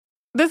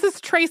This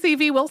is Tracy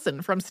V.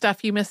 Wilson from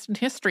Stuff You Missed in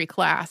History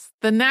class.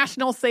 The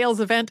national sales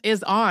event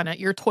is on at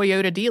your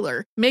Toyota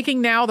dealer, making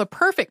now the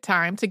perfect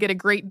time to get a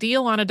great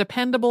deal on a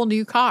dependable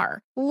new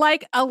car.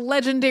 Like a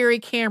legendary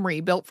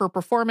Camry built for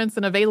performance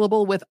and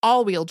available with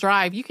all-wheel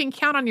drive, you can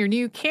count on your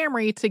new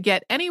Camry to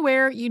get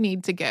anywhere you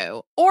need to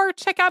go. Or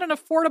check out an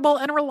affordable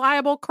and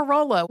reliable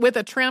Corolla with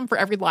a trim for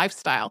every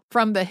lifestyle.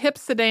 From the hip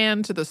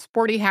sedan to the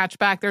sporty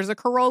hatchback, there's a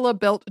Corolla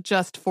built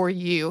just for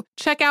you.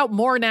 Check out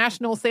more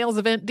national sales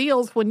event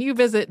deals when you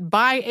visit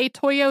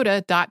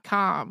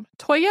buyatoyota.com.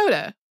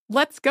 Toyota,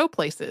 let's go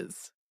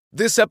places.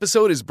 This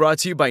episode is brought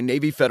to you by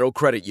Navy Federal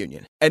Credit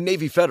Union. At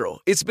Navy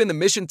Federal, it's been the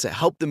mission to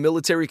help the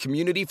military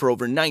community for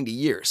over 90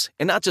 years.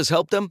 And not just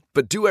help them,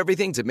 but do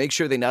everything to make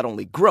sure they not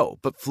only grow,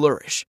 but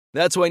flourish.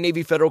 That's why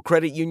Navy Federal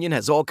Credit Union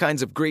has all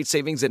kinds of great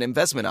savings and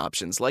investment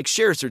options like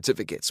share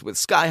certificates with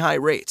sky-high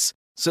rates.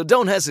 So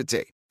don't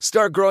hesitate.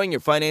 Start growing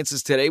your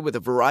finances today with a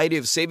variety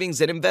of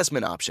savings and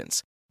investment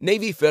options.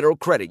 Navy Federal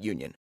Credit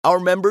Union. Our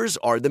members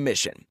are the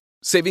mission.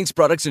 Savings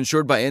products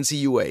insured by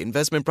NCUA.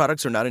 Investment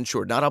products are not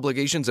insured, not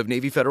obligations of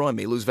Navy Federal and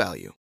may lose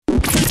value.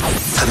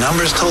 The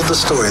numbers told the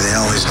story, they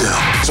always do.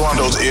 It's one of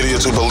those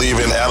idiots who believe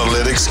in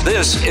analytics.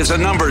 This is a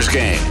numbers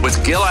game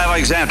with Gil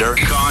Alexander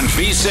on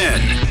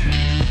VSiN.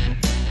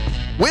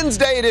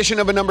 Wednesday edition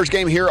of a numbers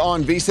game here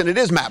on VSiN. It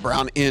is Matt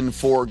Brown in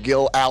for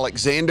Gil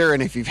Alexander.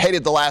 And if you've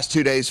hated the last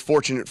 2 days,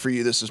 fortunate for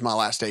you, this is my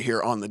last day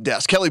here on the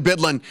desk. Kelly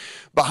Bidlin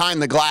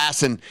behind the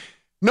glass, and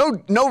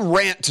no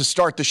rant to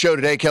start the show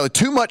today, Kelly.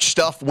 Too much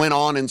stuff went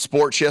on in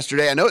sports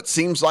yesterday. I know it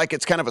seems like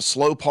it's kind of a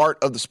slow part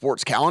of the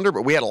sports calendar,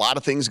 but we had a lot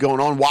of things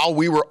going on. While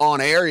we were on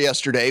air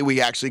yesterday,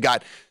 we actually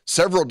got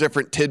several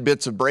different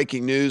tidbits of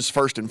breaking news.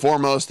 First and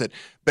foremost, that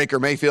Baker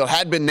Mayfield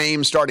had been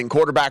named starting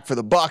quarterback for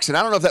the Bucs, and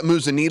I don't know if that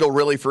moves the needle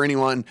really for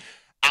anyone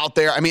out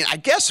there. I mean, I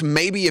guess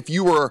maybe if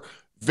you were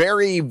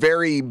very,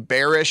 very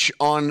bearish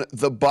on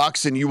the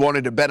Bucs and you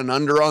wanted to bet an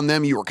under on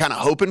them, you were kind of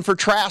hoping for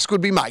Trask, would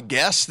be my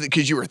guess,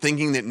 because you were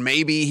thinking that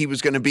maybe he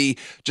was going to be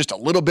just a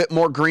little bit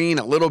more green,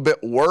 a little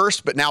bit worse.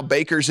 But now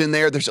Baker's in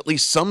there. There's at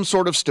least some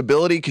sort of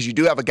stability because you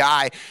do have a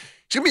guy.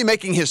 He's going to be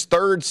making his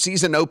third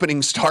season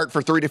opening start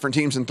for 3 different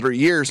teams in 3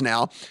 years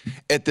now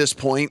at this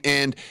point.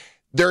 And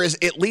there is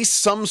at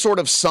least some sort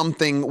of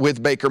something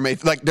with Baker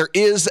Mayfield. Like, there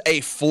is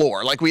a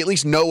floor. Like, we at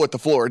least know what the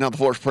floor is. Now, the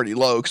floor is pretty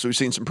low because we've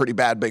seen some pretty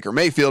bad Baker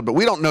Mayfield, but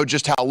we don't know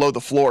just how low the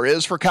floor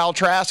is for Kyle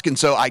Trask. And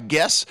so I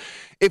guess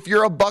if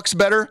you're a Bucs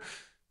bettor,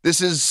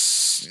 this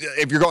is,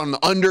 if you're going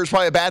the under, it's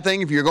probably a bad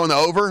thing. If you're going the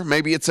over,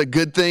 maybe it's a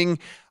good thing.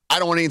 I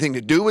don't want anything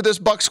to do with this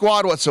Bucs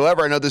squad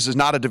whatsoever. I know this is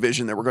not a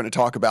division that we're going to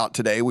talk about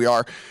today. We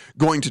are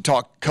going to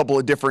talk a couple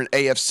of different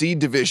AFC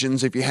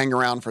divisions if you hang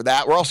around for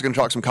that. We're also going to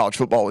talk some college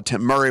football with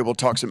Tim Murray. We'll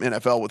talk some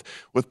NFL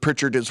with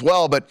Pritchard as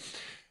well. But,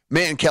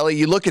 man, Kelly,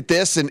 you look at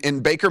this,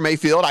 and Baker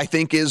Mayfield, I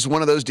think, is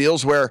one of those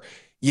deals where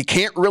you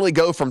can't really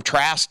go from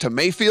Trask to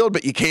Mayfield,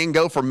 but you can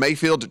go from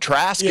Mayfield to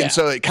Trask, and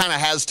so it kind of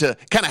has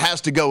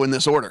to go in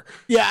this order.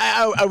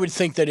 Yeah, I would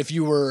think that if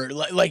you were,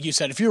 like you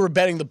said, if you were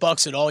betting the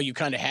Bucs at all, you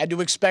kind of had to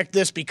expect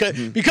this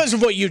because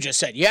of what you just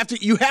said. You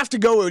have to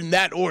go in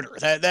that order.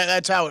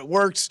 That's how it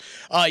works.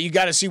 You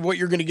got to see what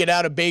you're going to get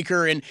out of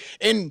Baker, and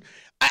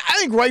I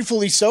think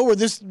rightfully so. Where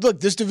this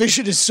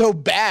division is so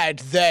bad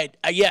that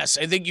yes,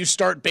 I think you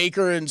start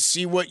Baker and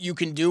see what you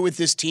can do with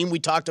this team. We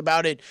talked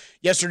about it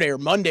yesterday or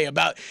Monday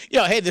about,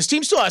 hey, this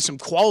team still has some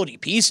quality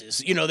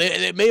pieces.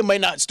 They may or may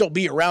not still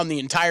be around the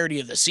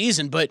entirety of the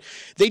season, but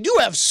they do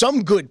have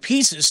some good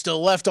pieces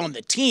still left on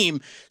the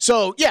team.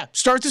 So yeah,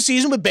 start the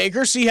season with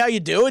Baker, see how you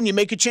do, and you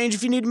make a change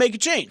if you need to make a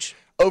change.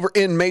 Over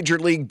in Major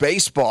League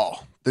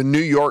Baseball, the New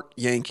York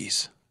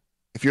Yankees.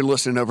 If you're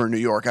listening over in New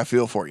York, I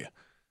feel for you.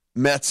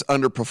 Mets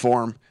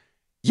underperform.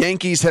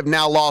 Yankees have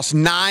now lost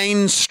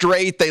 9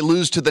 straight. They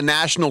lose to the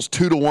Nationals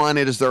 2-1.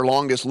 It is their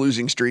longest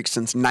losing streak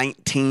since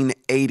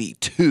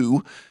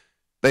 1982.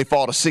 They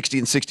fall to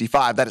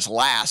 60-65. That is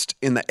last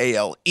in the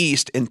AL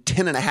East in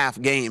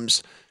 10.5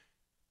 games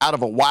out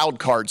of a wild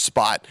card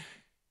spot.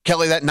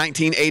 Kelly, that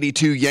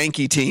 1982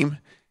 Yankee team,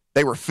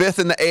 they were 5th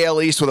in the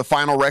AL East with a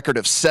final record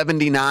of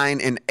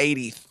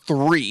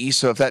 79-83.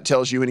 So if that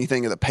tells you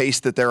anything of the pace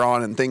that they're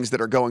on and things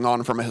that are going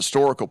on from a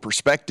historical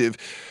perspective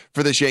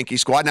for this Yankee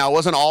squad. Now, it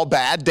wasn't all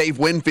bad. Dave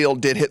Winfield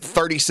did hit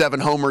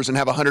 37 homers and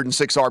have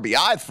 106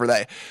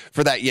 RBI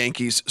for that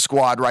Yankees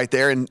squad right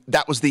there. And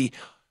that was the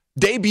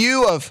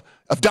debut of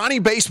Donnie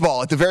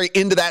Baseball at the very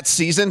end of that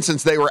season,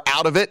 since they were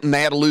out of it and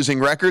they had a losing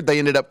record. They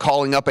ended up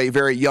calling up a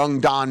very young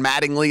Don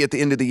Mattingly at the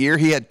end of the year.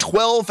 He had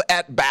 12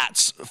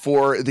 at-bats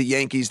for the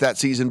Yankees that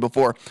season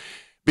before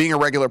being a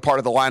regular part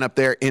of the lineup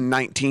there in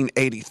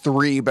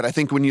 1983. But I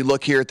think when you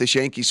look here at this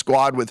Yankee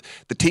squad with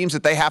the teams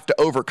that they have to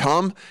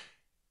overcome,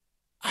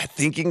 I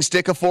think you can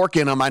stick a fork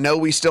in them. I know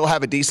we still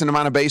have a decent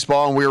amount of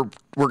baseball, and we're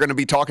going to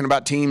be talking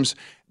about teams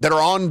that are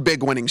on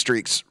big winning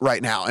streaks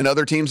right now and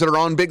other teams that are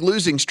on big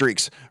losing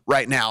streaks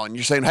right now. And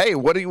you're saying, hey,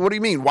 what do you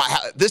mean? Why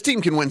this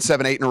team can win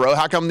 7-8 in a row?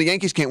 How come the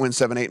Yankees can't win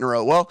 7-8 in a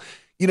row? Well,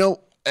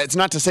 it's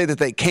not to say that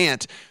they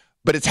can't,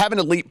 but it's having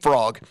to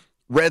leapfrog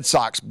Red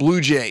Sox, Blue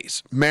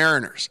Jays,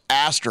 Mariners,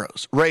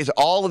 Astros, Rays,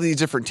 all of these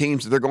different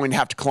teams that they're going to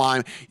have to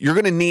climb. You're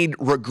going to need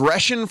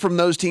regression from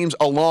those teams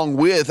along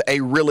with a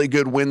really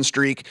good win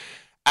streak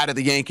out of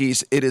the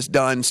Yankees. It is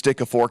done.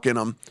 Stick a fork in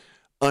them,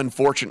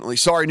 unfortunately.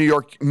 Sorry, New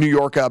York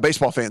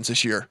baseball fans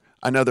this year.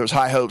 I know there's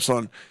high hopes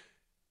on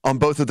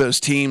both of those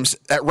teams.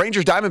 That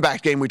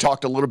Rangers-Diamondbacks game we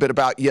talked a little bit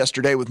about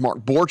yesterday with Mark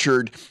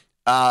Borchard,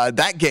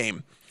 that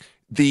game,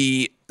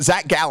 the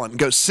Zach Gallen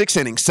goes 6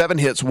 innings, 7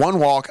 hits, 1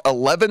 walk,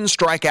 11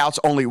 strikeouts,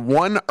 only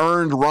 1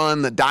 earned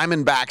run. The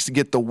Diamondbacks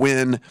get the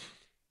win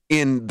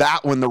in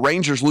that one. The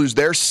Rangers lose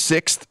their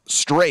 6th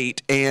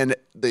straight, and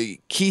the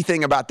key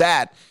thing about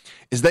that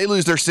is they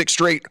lose their 6th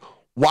straight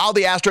while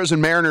the Astros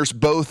and Mariners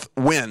both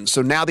win.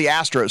 So now the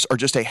Astros are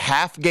just a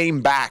half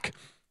game back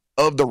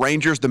of the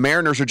Rangers. The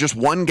Mariners are just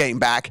 1 game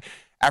back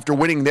after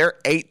winning their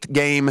 8th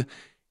game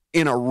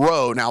in a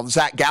row. Now,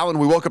 Zach Gallen,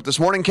 we woke up this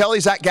morning, Kelly,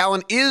 Zach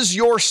Gallen is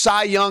your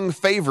Cy Young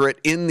favorite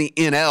in the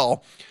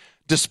NL,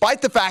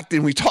 despite the fact,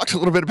 and we talked a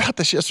little bit about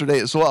this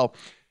yesterday as well,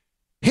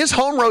 his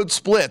home road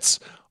splits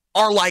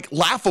are like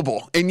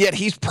laughable, and yet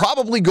he's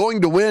probably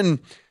going to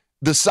win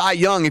the Cy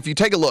Young. If you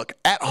take a look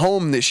at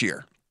home this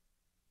year,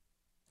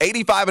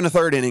 85 and a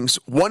third innings,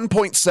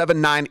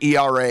 1.79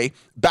 ERA,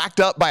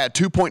 backed up by a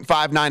 2.59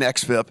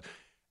 xFIP,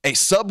 a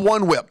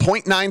sub-1 whip,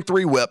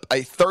 0.93 whip,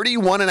 a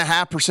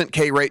 31.5%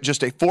 K rate,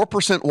 just a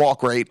 4%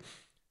 walk rate.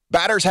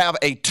 Batters have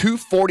a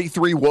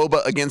 243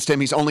 WOBA against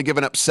him. He's only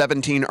given up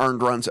 17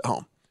 earned runs at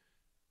home.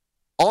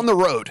 On the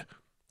road,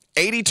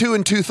 82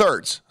 and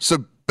 2/3,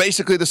 so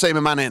basically the same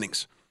amount of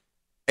innings.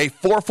 A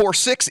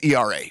 4.46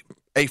 ERA,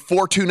 a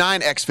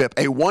 4.29 xFIP,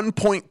 a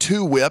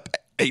 1.2 whip,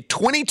 a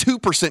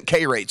 22%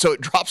 K rate, so it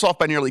drops off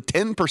by nearly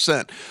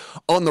 10%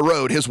 on the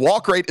road. His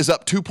walk rate is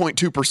up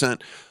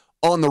 2.2%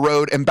 on the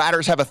road, and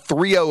batters have a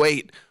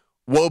 308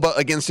 WOBA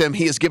against him.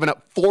 He has given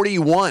up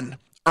 41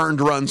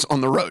 earned runs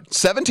on the road.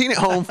 17 at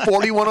home,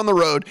 41 on the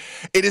road.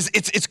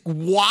 It's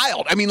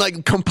wild. I mean,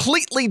 like,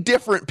 completely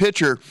different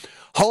pitcher,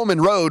 home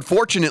and road.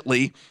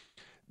 Fortunately,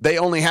 they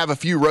only have a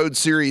few road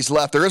series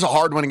left. There is a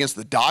hard one against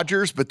the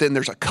Dodgers, but then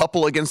there's a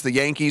couple against the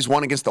Yankees,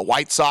 one against the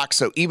White Sox.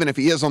 So even if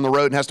he is on the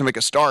road and has to make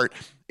a start,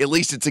 at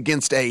least it's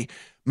against a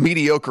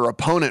mediocre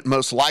opponent,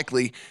 most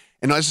likely.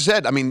 And as I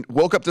said, I mean,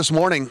 woke up this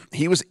morning,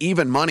 he was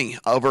even money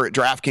over at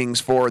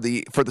DraftKings for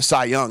the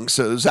Cy Young.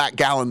 So Zach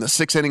Gallen, the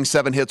 6 innings,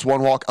 7 hits,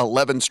 1 walk,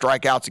 11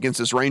 strikeouts against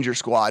this Ranger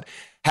squad,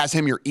 has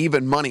him your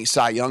even money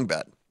Cy Young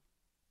bet.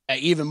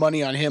 Even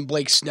money on him.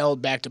 Blake Snell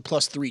back to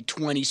plus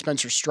 320.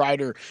 Spencer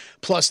Strider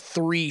plus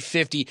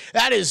 350.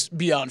 That is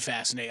beyond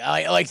fascinating.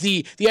 I like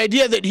the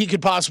idea that he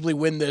could possibly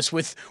win this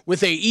with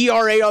a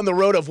ERA on the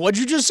road of, what'd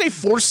you just say,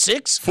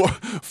 4.6?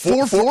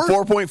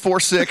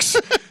 4.46.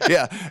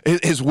 Yeah.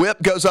 His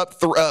whip goes up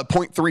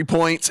 0.3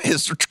 points.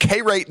 His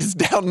K rate is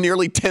down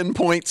nearly 10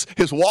 points.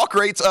 His walk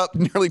rate's up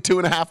nearly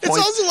 2.5 points. It's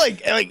also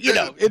like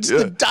it's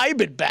the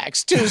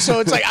Diamondbacks too. So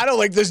it's like, I don't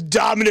like this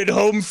dominant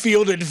home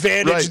field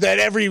advantage that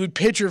every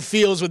pitcher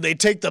feels when they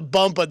take the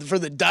bump for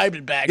the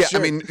Diamondbacks. Yeah,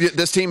 sure. I mean,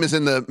 this team is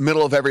in the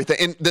middle of everything.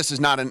 And this is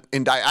not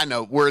I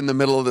know we're in the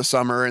middle of the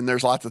summer and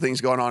there's lots of things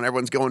going on.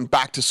 Everyone's going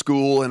back to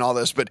school and all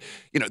this, but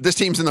this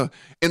team's in the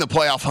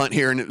playoff hunt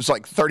here, and it was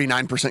like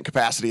 39%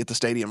 capacity at the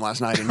stadium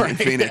last night in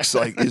Phoenix.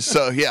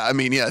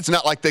 It's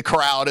not like the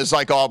crowd is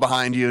like all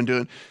behind you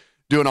and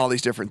doing all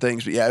these different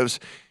things. But yeah,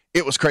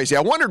 it was crazy.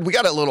 I wondered, we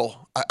got a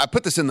little, I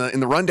put this in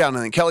the rundown,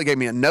 and then Kelly gave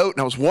me a note,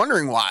 and I was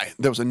wondering why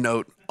there was a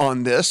note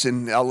on this,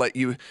 and I'll let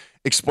you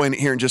explain it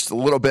here in just a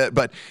little bit.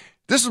 But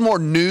this is more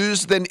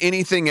news than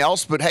anything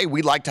else. But hey,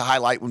 we like to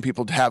highlight when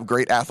people have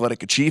great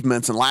athletic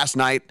achievements. And last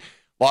night,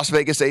 Las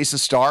Vegas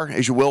Aces star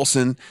A'ja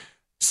Wilson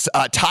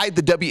tied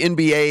the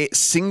WNBA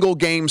single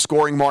game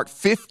scoring mark,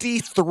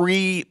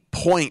 53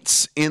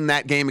 points in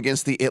that game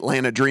against the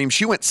Atlanta Dream.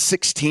 She went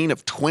 16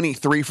 of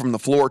 23 from the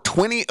floor,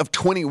 20 of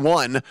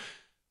 21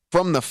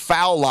 from the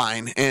foul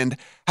line. And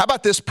how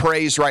about this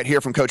praise right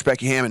here from Coach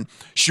Becky Hammon?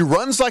 She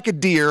runs like a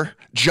deer,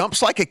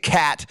 jumps like a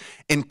cat,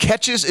 and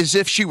catches as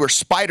if she were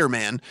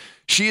Spider-Man.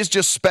 She is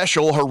just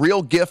special. Her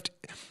real gift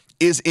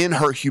is in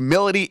her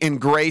humility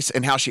and grace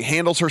and how she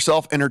handles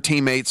herself and her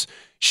teammates.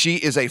 She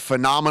is a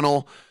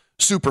phenomenal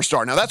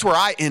superstar. Now, that's where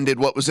I ended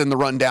what was in the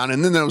rundown.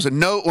 And then there was a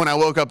note when I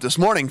woke up this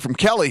morning from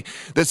Kelly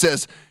that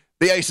says,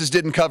 the Aces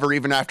didn't cover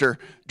even after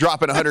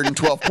dropping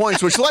 112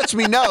 points, which lets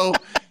me know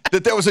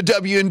that there was a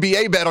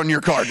WNBA bet on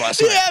your card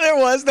last night. Yeah, there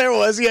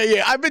was.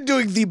 Yeah. I've been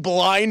doing the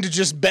blind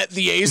just bet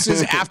the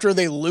Aces after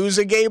they lose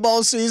a game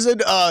all season.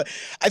 I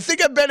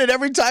think I bet it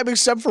every time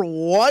except for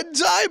one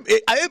time.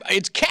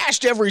 It's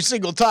cashed every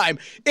single time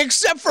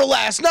except for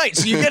last night.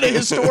 So you get a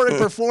historic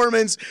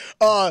performance,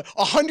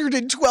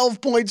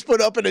 112 points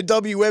put up in a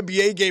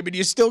WNBA game, and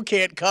you still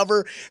can't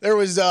cover. There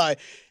was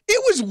it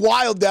was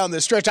wild down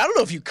the stretch. I don't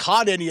know if you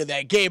caught any of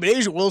that game, but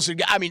A'ja Wilson,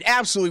 I mean,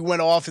 absolutely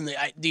went off in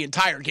the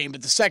entire game,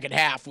 but the second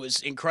half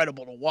was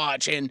incredible to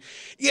watch. And,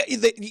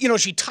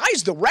 she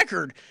ties the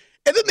record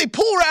And then they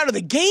pull her out of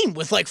the game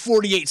with like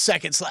 48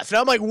 seconds left. And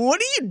I'm like,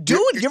 what are you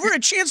doing? Give her a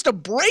chance to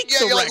break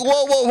the record. Like,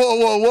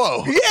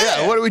 whoa.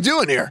 Yeah, what are we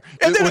doing here?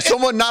 And then, was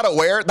someone not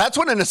aware? That's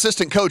when an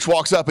assistant coach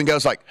walks up and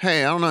goes like,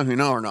 hey, I don't know if you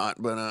know or not,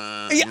 but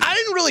yeah, I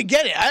didn't really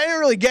get it.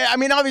 I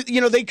mean,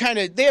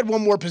 obviously, they had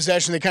one more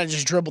possession. They kind of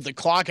just dribbled the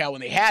clock out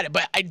when they had it.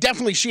 But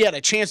she had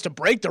a chance to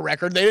break the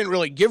record. They didn't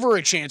really give her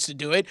a chance to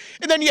do it.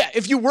 And then, yeah,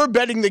 if you were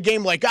betting the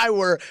game like I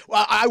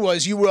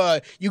was,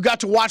 you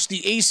got to watch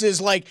the Aces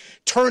like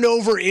turn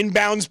over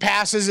inbounds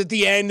passes at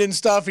the end and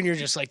stuff, and you're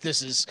just like,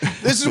 this is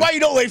why you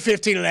don't lay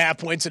 15.5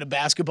 points in a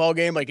basketball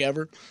game like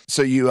ever.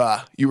 So you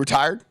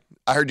retired?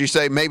 I heard you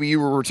say maybe you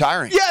were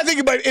retiring. Yeah, I think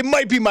it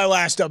might be my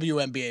last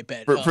WNBA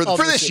bet for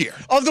this year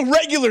of the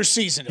regular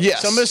season.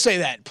 Yes, so I'm going to say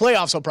that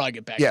playoffs I'll probably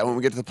get back. Yeah, when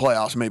we get to the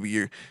playoffs, maybe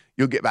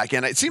you'll get back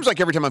in. It seems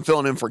like every time I'm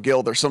filling in for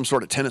Gil, there's some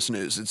sort of tennis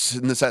news.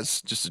 And this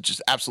has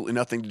just absolutely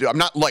nothing to do. I'm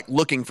not like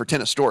looking for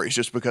tennis stories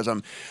just because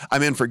I'm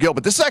in for Gil,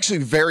 but this is actually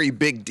a very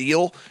big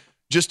deal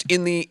just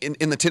in the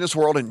tennis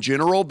world in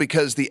general,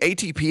 because the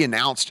ATP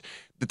announced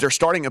that they're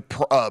starting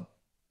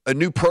a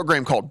new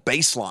program called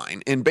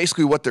Baseline. And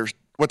basically what they're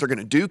going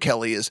to do,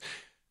 Kelly, is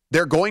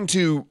they're going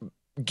to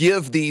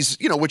give these,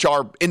 which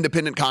are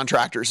independent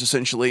contractors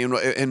essentially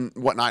and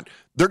whatnot,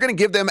 they're going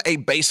to give them a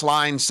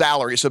baseline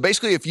salary. So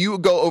basically, if you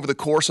go over the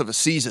course of a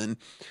season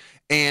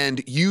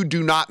and you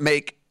do not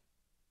make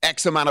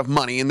X amount of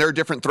money, and there are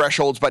different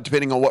thresholds but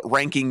depending on what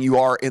ranking you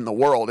are in the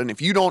world, and if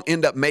you don't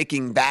end up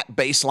making that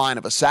baseline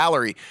of a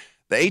salary,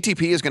 the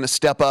ATP is going to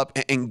step up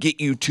and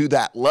get you to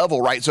that level,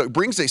 right? So it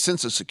brings a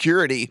sense of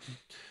security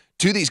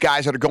to these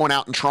guys that are going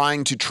out and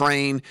trying to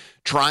train,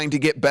 trying to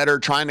get better,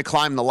 trying to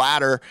climb the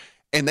ladder,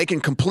 and they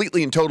can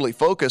completely and totally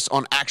focus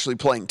on actually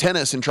playing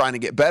tennis and trying to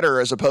get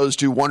better, as opposed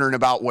to wondering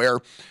about where,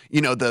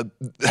 how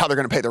they're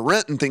going to pay the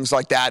rent and things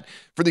like that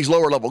for these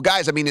lower level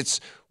guys. I mean,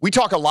 we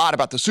talk a lot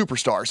about the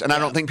superstars, and I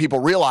don't think people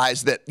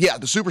realize that, the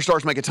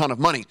superstars make a ton of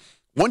money.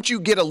 Once you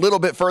get a little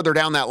bit further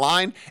down that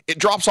line, it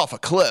drops off a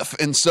cliff.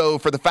 And so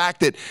for the fact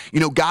that,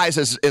 guys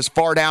as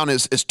far down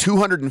as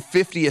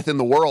 250th in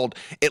the world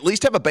at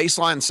least have a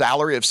baseline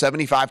salary of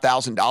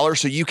 $75,000,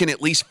 so you can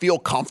at least feel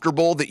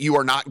comfortable that you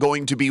are not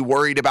going to be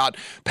worried about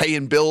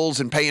paying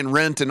bills and paying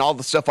rent and all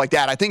the stuff like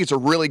that. I think it's a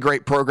really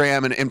great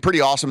program and pretty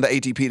awesome, the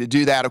ATP, to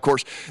do that. Of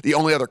course, the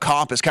only other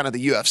comp is kind of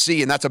the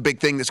UFC, and that's a big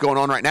thing that's going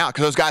on right now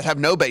because those guys have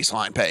no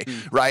baseline pay,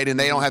 right? And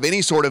they don't have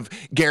any sort of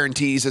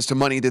guarantees as to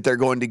money that they're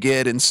going to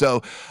get. And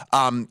so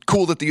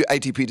cool that the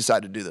ATP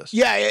decided to do this.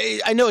 Yeah,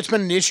 I know it's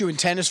been an issue in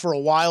tennis for a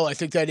while. I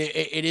think that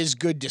it is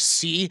good to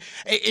see.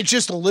 It's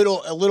just a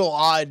little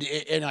odd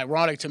and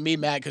ironic to me,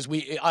 Matt, because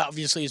we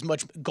obviously, as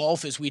much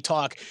golf as we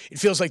talk, it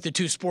feels like the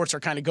two sports are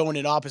kind of going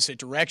in opposite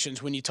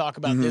directions when you talk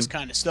about this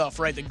kind of stuff,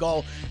 right?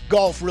 The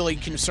golf really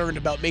concerned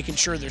about making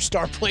sure their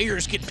star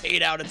players get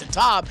paid out at the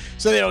top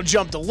so they don't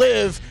jump to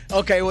live.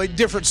 Okay, well,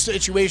 different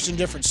situation,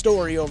 different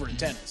story over in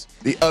tennis.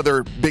 The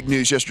other big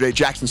news yesterday,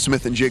 Jackson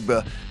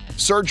Smith-Njigba,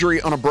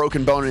 surgery on a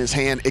broken bone in his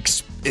hand,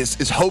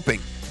 is hoping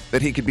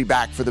that he could be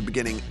back for the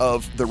beginning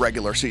of the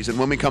regular season.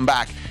 When we come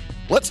back,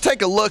 let's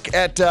take a look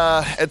at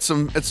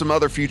some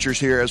other futures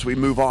here as we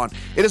move on.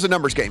 It is a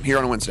numbers game here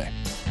on a Wednesday.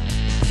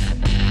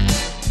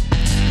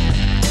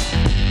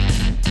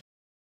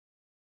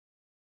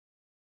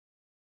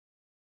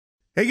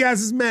 Hey guys,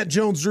 this is Matt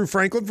Jones, Drew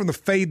Franklin from the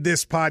Fade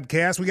This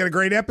podcast. We got a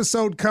great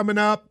episode coming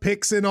up,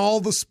 picks in all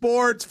the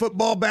sports,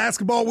 football,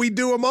 basketball, we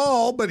do them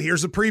all, but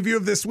here's a preview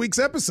of this week's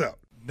episode.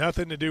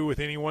 Nothing to do with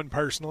anyone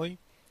personally,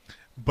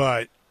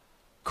 but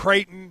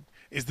Creighton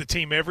is the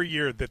team every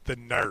year that the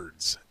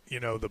nerds,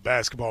 the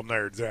basketball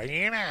nerds, they're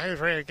like, who's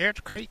really good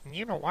at Creighton?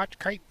 Watch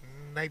Creighton.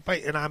 They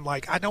play. And I'm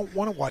like, I don't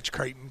want to watch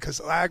Creighton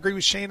because I agree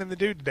with Shannon the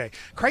dude today.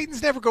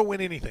 Creighton's never going to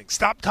win anything.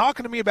 Stop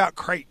talking to me about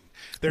Creighton.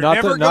 They're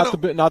not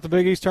the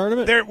Big East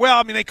tournament.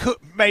 They could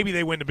maybe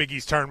they win the Big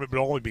East tournament, but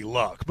it'll only be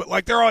luck.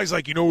 But they're always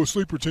like, a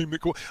sleeper team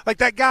that cool. Like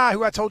that guy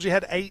who I told you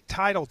had 8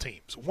 title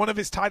teams. One of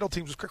his title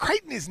teams was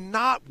Creighton is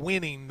not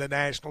winning the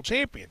national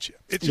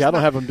championship. I don't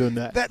have them doing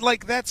that.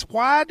 That's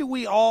why do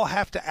we all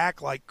have to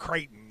act like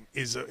Creighton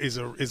is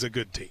a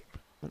good team?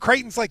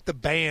 Creighton's like the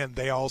band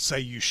they all say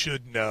you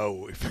should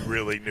know if you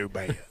really knew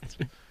bands.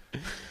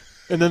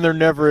 And then they're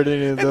never at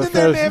any of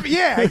the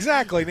yeah,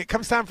 exactly. And it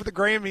comes time for the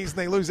Grammys, and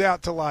they lose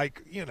out to,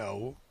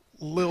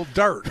 Lil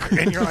Durk.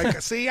 And you're like,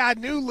 see, I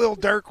knew Lil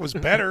Durk was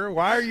better.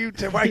 Why are you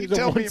telling me?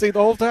 The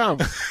whole time.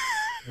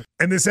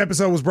 And this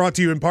episode was brought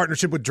to you in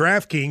partnership with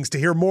DraftKings. To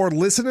hear more,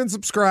 listen and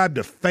subscribe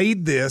to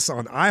Fade This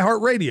on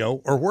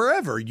iHeartRadio or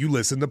wherever you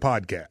listen to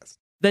podcasts.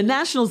 The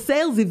national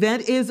sales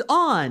event is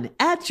on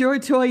at your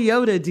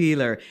Toyota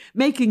dealer,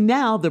 making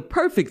now the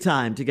perfect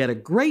time to get a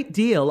great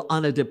deal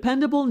on a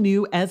dependable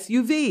new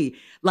SUV,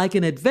 like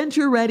an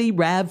adventure-ready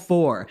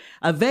RAV4.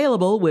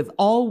 Available with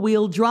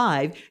all-wheel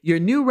drive, your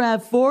new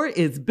RAV4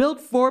 is built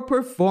for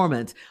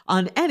performance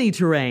on any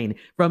terrain,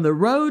 from the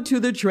road to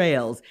the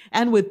trails,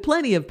 and with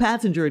plenty of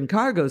passenger and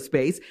cargo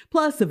space,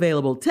 plus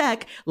available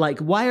tech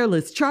like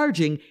wireless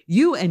charging,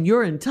 you and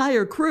your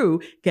entire crew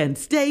can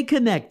stay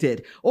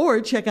connected. Or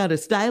check out a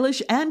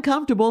stylish and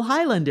comfortable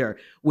Highlander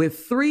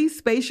with 3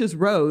 spacious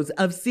rows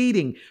of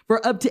seating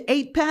for up to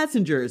 8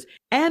 passengers.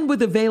 And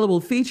with available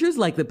features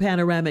like the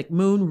panoramic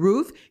moon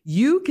roof,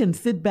 you can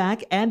sit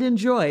back and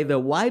enjoy the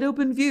wide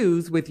open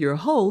views with your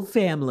whole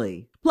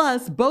family.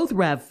 Plus, both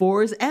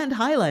RAV4s and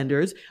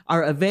Highlanders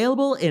are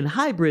available in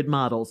hybrid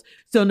models.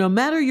 So no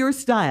matter your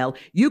style,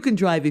 you can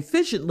drive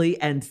efficiently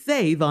and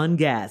save on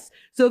gas.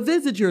 So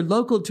visit your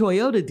local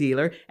Toyota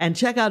dealer and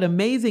check out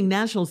amazing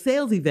national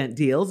sales event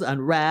deals on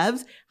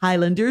RAVs,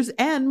 Highlanders,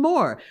 and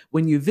more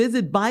when you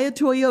visit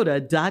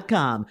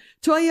buyatoyota.com.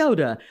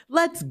 Toyota,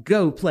 let's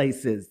go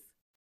places.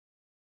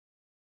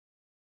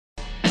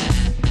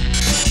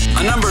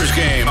 A numbers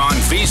game on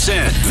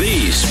VSiN,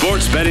 the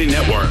sports betting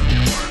network.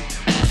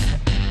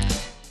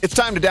 It's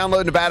time to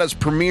download Nevada's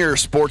premier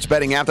sports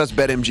betting app. That's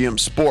BetMGM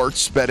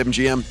Sports.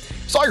 BetMGM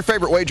is all your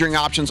favorite wagering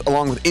options,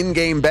 along with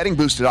in-game betting,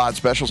 boosted odds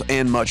specials,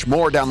 and much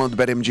more. Download the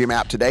BetMGM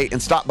app today and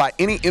stop by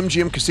any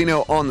MGM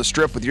casino on the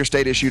Strip with your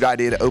state-issued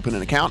ID to open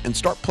an account and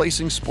start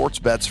placing sports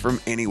bets from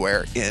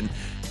anywhere in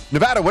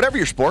Nevada. Whatever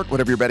your sport,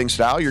 whatever your betting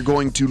style, you're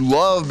going to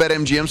love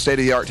BetMGM's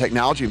state-of-the-art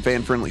technology and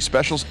fan-friendly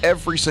specials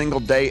every single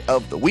day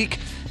of the week.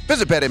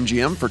 Visit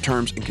BetMGM for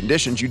terms and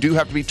conditions. You do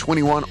have to be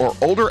 21 or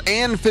older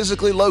and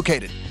physically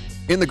located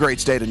in the great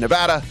state of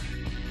Nevada.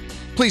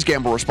 Please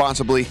gamble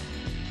responsibly.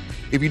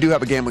 If you do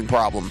have a gambling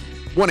problem,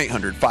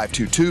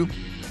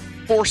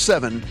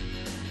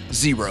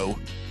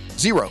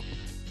 1-800-522-4700.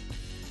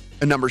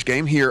 A numbers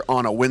game here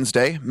on a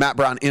Wednesday. Matt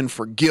Brown in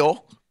for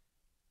Gil.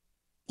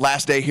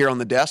 Last day here on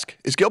the desk.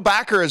 Is Gil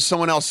back or is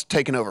someone else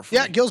taking over for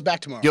me? Gil's back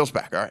tomorrow. Gil's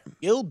back, all right.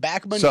 Gil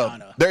back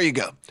manana. So, there you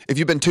go. If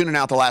you've been tuning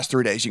out the last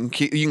 3 days, you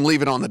can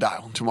leave it on the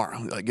dial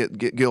tomorrow.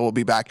 Gil will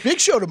be back. Big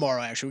show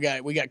tomorrow,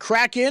 actually. We got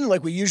Crack In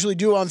like we usually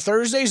do on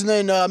Thursdays, and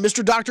then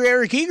Mr. Dr.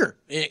 Eric Eager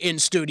in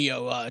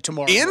studio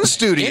tomorrow. In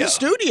studio? In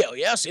studio,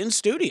 yes, in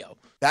studio.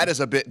 That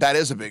is a big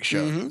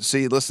show. Mm-hmm.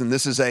 See, listen,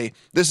 this is a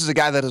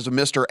guy that is a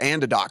Mr.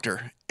 and a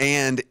doctor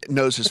and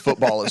knows his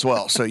football as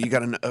well. So you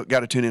got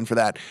to tune in for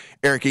that.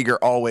 Eric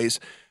Eager, always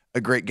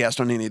a great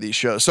guest on any of these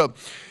shows. So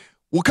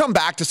we'll come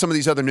back to some of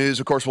these other news.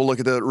 Of course, we'll look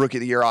at the Rookie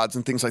of the Year odds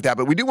and things like that.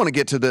 But we do want to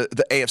get to the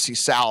AFC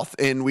South,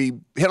 and we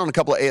hit on a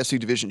couple of AFC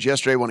divisions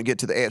yesterday. Want to get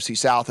to the AFC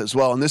South as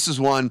well. And this is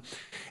one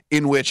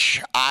in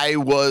which I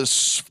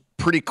was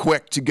pretty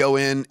quick to go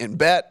in and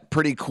bet,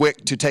 pretty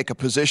quick to take a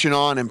position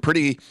on, and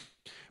pretty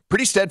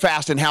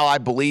steadfast in how I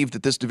believe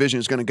that this division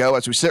is going to go.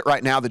 As we sit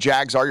right now, the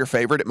Jags are your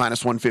favorite at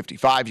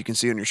 -155. You can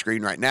see on your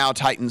screen right now.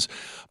 Titans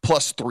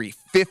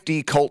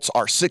 +350. Colts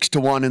are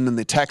 6-1, and then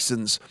the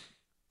Texans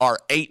are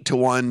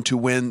 8-1 to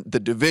win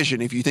the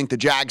division. If you think the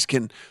Jags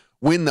can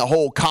win the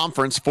whole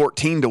conference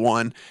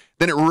 14-1,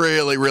 then it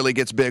really, really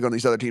gets big on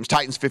these other teams.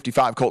 Titans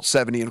 55, Colts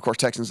 70, and of course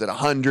Texans at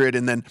 100,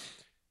 and then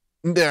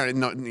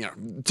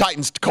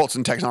Titans, Colts,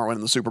 and Texans aren't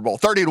winning the Super Bowl.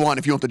 30-1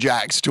 if you want the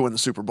Jags to win the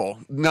Super Bowl.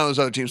 None of those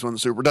other teams win the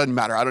Super Bowl. Doesn't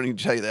matter. I don't need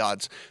to tell you the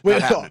odds.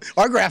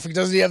 Our graphic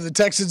doesn't even have the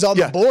Texans on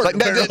the board.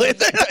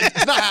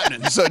 It's not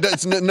happening. So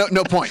it's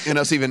no point in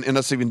us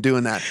even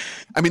doing that.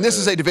 I mean, this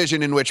is a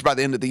division in which by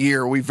the end of the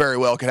year, we very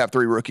well could have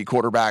 3 rookie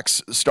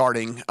quarterbacks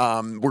starting.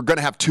 We're going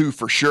to have 2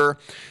 for sure.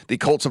 The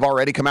Colts have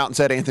already come out and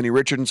said Anthony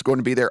Richardson is going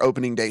to be their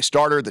opening day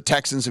starter. The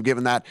Texans have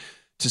given that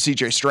to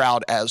C.J.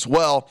 Stroud as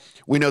well.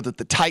 We know that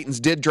the Titans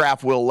did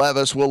draft Will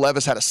Levis. Will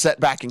Levis had a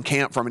setback in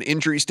camp from an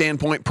injury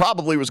standpoint.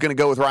 Probably was going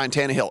to go with Ryan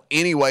Tannehill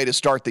anyway to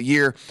start the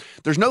year.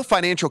 There's no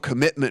financial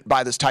commitment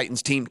by this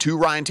Titans team to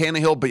Ryan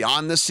Tannehill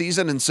beyond this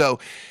season. And so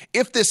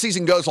if this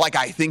season goes like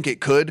I think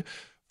it could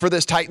for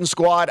this Titans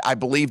squad, I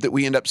believe that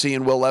we end up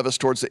seeing Will Levis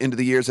towards the end of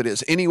the year as it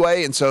is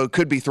anyway. And so it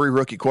could be 3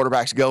 rookie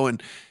quarterbacks going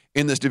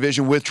in this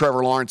division with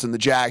Trevor Lawrence and the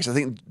Jags. I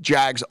think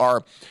Jags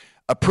are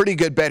a pretty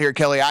good bet here,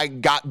 Kelly. I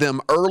got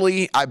them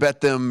early. I bet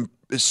them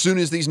as soon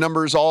as these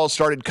numbers all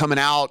started coming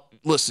out.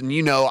 Listen,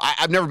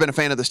 I've never been a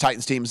fan of this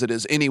Titans team as it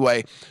is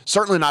anyway.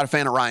 Certainly not a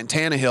fan of Ryan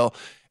Tannehill.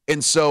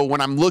 And so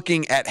when I'm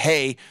looking at,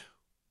 hey,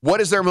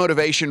 what is their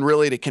motivation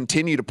really to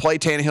continue to play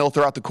Tannehill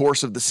throughout the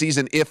course of the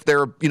season if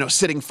they're,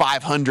 sitting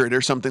 500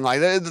 or something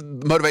like that? The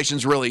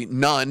motivation's really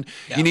none.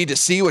 Yeah. You need to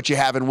see what you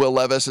have in Will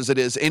Levis as it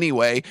is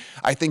anyway.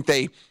 I think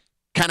they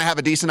kind of have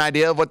a decent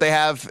idea of what they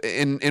have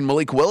in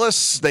Malik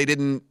Willis. They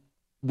didn't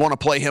want to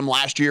play him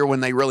last year when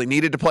they really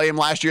needed to play him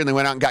last year, and they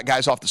went out and got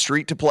guys off the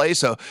street to play.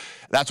 So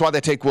that's why they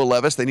take Will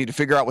Levis. They need to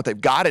figure out what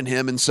they've got in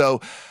him. And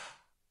so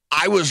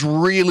I was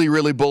really,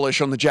 really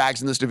bullish on the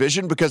Jags in this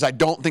division because I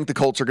don't think the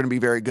Colts are going to be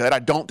very good. I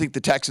don't think the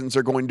Texans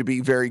are going to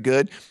be very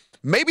good.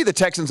 Maybe the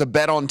Texans a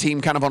bet on team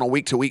kind of on a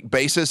week-to-week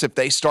basis if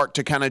they start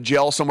to kind of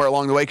gel somewhere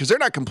along the way because they're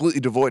not completely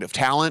devoid of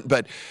talent,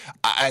 but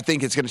I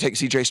think it's going to take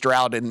C.J.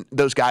 Stroud and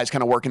those guys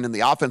kind of working in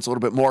the offense a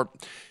little bit more.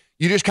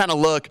 You just kind of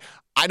look –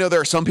 I know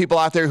there are some people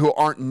out there who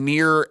aren't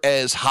near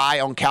as high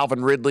on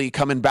Calvin Ridley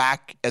coming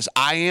back as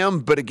I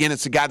am, but again,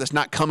 it's a guy that's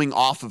not coming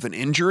off of an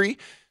injury.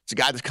 It's a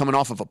guy that's coming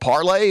off of a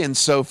parlay, and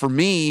so for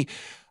me,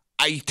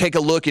 I take a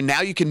look, and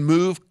now you can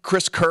move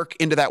Chris Kirk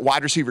into that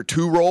wide receiver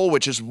 2 role,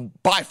 which is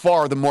by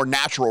far the more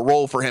natural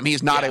role for him.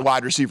 He's not a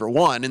wide receiver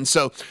 1. And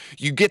so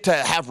you get to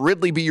have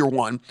Ridley be your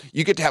 1.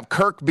 You get to have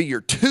Kirk be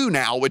your 2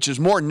 now, which is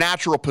more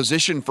natural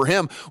position for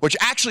him, which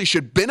actually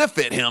should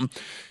benefit him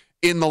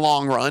in the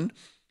long run.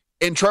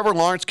 And Trevor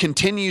Lawrence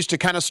continues to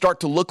kind of start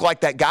to look like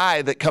that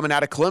guy that coming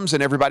out of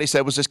Clemson, everybody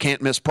said was this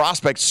can't-miss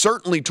prospect,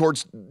 certainly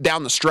towards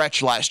down the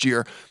stretch last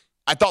year.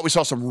 I thought we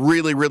saw some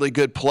really, really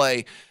good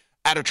play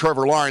out of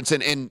Trevor Lawrence.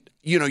 And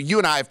you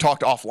and I have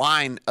talked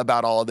offline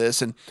about all of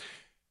this. And,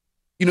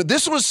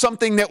 this was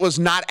something that was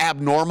not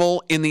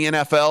abnormal in the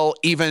NFL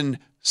even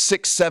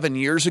 6-7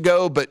 years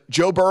ago, but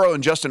Joe Burrow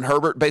and Justin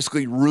Herbert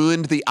basically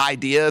ruined the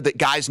idea that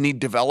guys need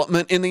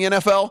development in the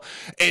NFL.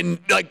 And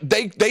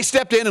they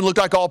stepped in and looked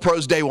like all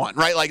pros day one,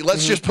 right? Like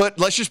let's just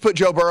put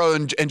Joe Burrow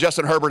and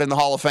Justin Herbert in the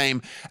Hall of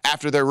Fame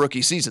after their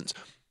rookie seasons.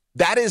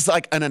 That is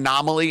like an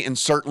anomaly and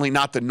certainly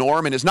not the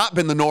norm, and has not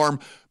been the norm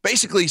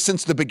basically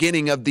since the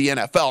beginning of the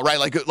NFL, right?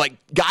 Like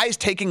guys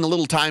taking a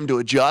little time to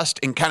adjust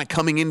and kind of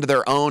coming into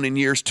their own in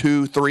years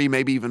 2, 3,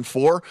 maybe even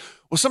 4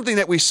 was something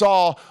that we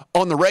saw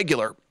on the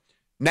regular.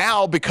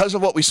 Now, because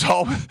of what we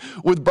saw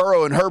with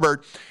Burrow and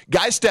Herbert,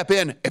 guys step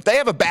in. If they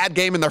have a bad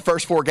game in their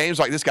first 4 games,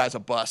 like, this guy's a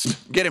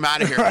bust. Get him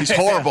out of here. He's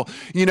horrible.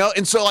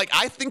 And so,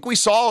 I think we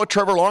saw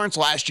Trevor Lawrence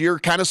last year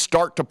kind of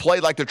start to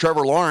play like the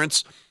Trevor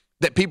Lawrence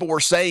that people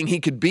were saying he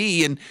could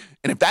be. And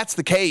if that's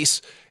the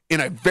case, in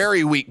a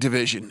very weak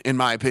division, in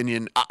my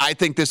opinion, I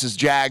think this is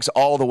Jags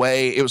all the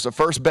way. It was the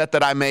first bet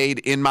that I made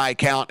in my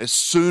account as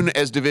soon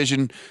as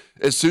division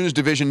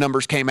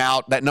numbers came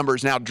out. That number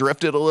has now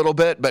drifted a little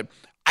bit, but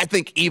I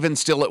think even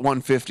still at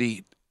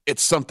 150,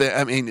 it's something.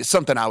 I mean, it's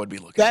something I would be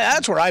looking at.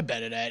 That's where I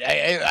bet it at.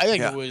 I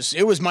think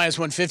it was minus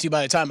 150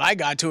 by the time I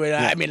got to it.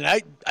 Yeah. I mean,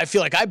 I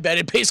feel like I bet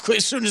it basically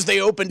as soon as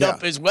they opened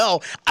up as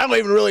well. I don't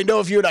even really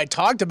know if you and I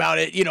talked about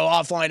it,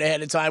 offline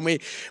ahead of time. We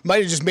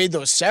might have just made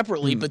those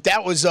separately, but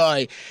that was,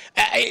 I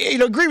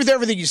agree with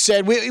everything you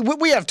said.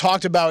 We have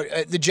talked about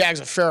the Jags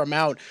a fair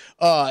amount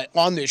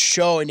on this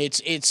show, and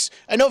it's.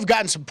 I know I've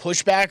gotten some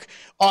pushback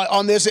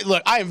on this.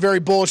 Look, I am very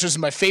bullish. This is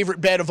my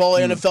favorite bet of all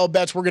NFL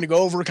bets. We're going to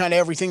go over kind of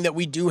everything that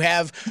we do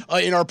have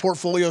in our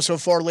portfolio so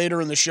far later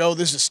in the show.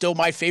 This is still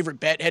my favorite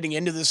bet heading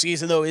into the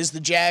season, though, is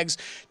the Jags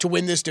to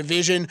win this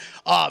division.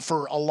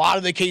 For a lot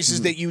of the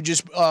cases that you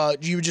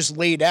just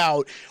laid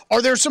out,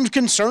 are there some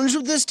concerns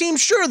with this team?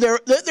 Sure,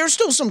 there's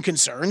still some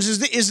concerns.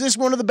 Is this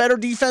one of the better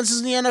defenses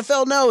in the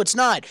NFL? No, it's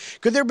not.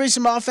 Could there be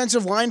some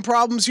offensive line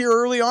problems here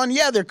early on?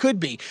 Yeah, there could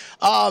be.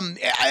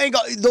 I think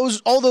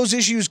all those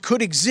issues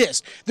could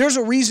exist. There's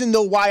a reason,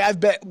 though, why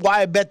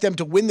I bet them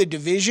to win the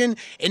division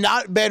and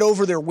not bet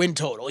over their win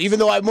total, even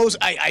though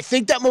I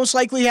think that most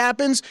likely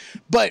happens,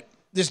 but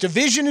this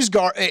division is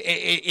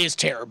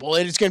terrible,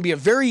 and it's going to be a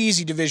very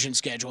easy division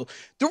schedule.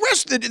 The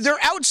rest of their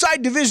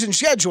outside division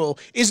schedule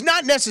is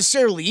not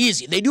necessarily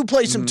easy. They do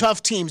play some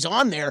tough teams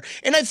on there,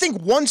 and I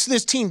think once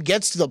this team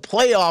gets to the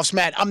playoffs,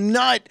 Matt, I'm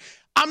not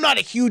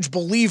a huge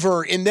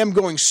believer in them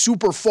going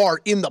super far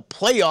in the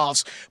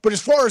playoffs, but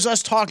as far as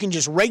us talking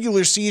just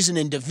regular season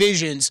and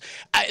divisions,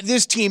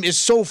 this team is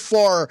so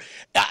far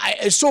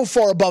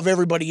above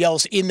everybody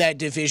else in that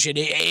division.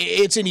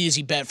 It's an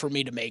easy bet for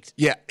me to make.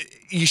 Yeah,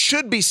 you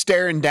should be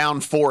staring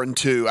down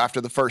 4-2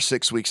 after the first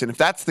 6 weeks, and if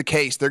that's the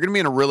case, they're going to be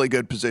in a really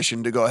good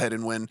position to go ahead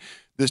and win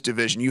this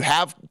division. You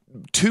have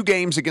 2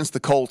 games against the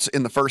Colts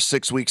in the first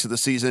 6 weeks of the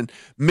season,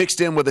 mixed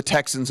in with the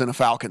Texans and the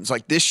Falcons.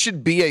 Like, this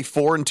should be a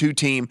 4-2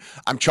 team.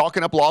 I'm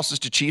chalking up losses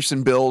to Chiefs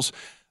and Bills,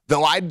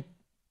 though I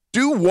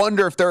do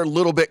wonder if they're a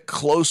little bit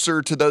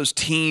closer to those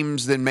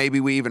teams than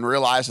maybe we even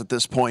realize at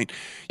this point.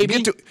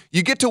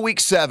 You get to week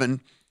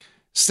 7,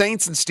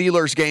 Saints and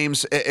Steelers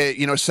games,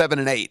 7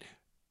 and 8.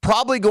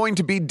 Probably going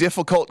to be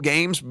difficult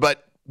games,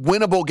 but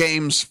winnable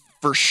games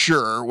for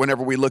sure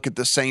whenever we look at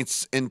the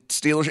Saints and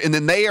Steelers. And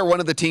then they are one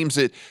of the teams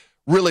that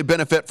really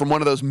benefit from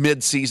one of those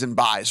mid-season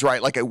buys,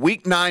 right? Like a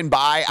week 9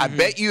 buy. I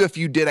bet you if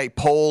you did a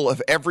poll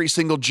of every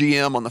single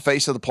GM on the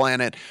face of the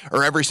planet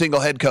or every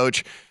single head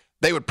coach,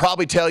 they would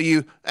probably tell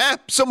you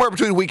somewhere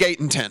between week 8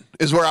 and 10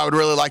 is where I would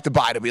really like the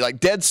buy to be. Like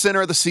dead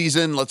center of the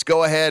season. Let's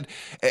go ahead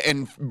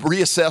and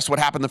reassess what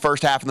happened the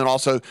first half and then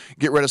also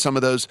get rid of some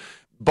of those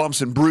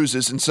bumps and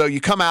bruises. And so you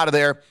come out of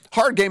there,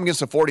 hard game against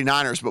the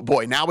 49ers, but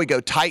boy, now we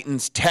go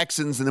Titans,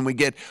 Texans, and then we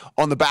get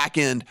on the back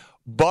end,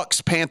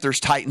 Bucks,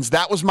 Panthers, Titans.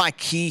 That was my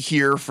key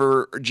here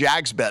for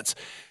Jags bets.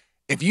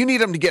 If you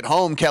need them to get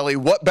home, Kelly,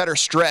 what better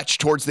stretch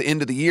towards the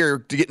end of the year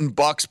to get in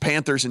Bucks,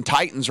 Panthers, and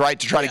Titans, right,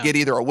 to try to get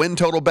either a win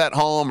total bet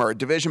home or a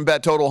division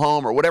bet total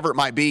home or whatever it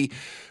might be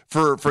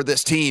for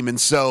this team.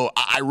 And so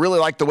I really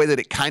like the way that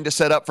it kind of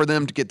set up for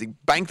them to get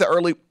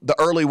the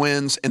early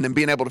wins and then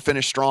being able to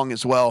finish strong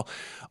as well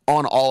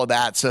on all of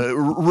that. So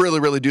really,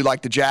 really do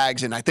like the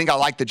Jags, and I think I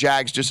like the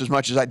Jags just as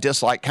much as I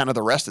dislike kind of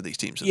the rest of these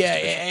teams. Yeah,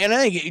 and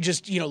I think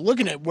just,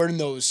 looking at where in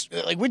those,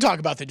 like we talk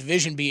about the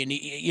division being,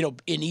 an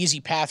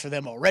easy path for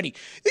them already.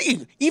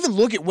 Even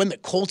look at when the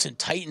Colts and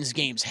Titans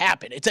games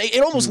happen.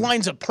 It almost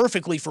lines up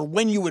perfectly for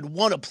when you would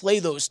want to play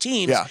those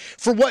teams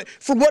for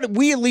what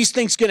we at least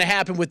think is going to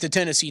happen with the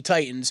Tennessee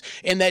Titans,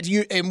 and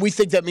we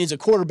think that means a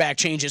quarterback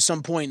change at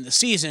some point in the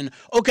season.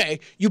 Okay,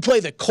 you play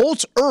the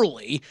Colts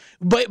early,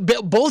 but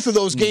both of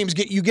those games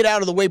you get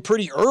out of the way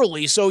pretty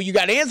early. So you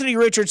got Anthony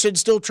Richardson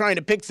still trying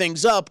to pick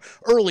things up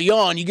early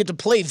on. You get to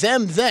play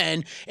them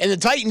then, and the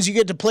Titans you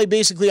get to play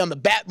basically on the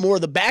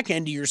back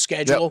end of your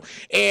schedule.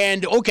 Yep.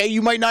 And okay,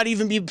 you might not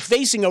even be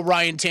facing a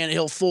Ryan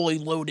Tannehill fully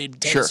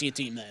loaded Tennessee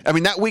team then. I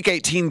mean, that Week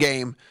 18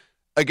 game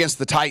against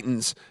the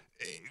Titans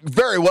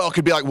very well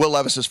could be like Will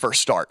Levis's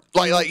first start.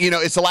 Like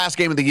it's the last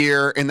game of the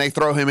year, and they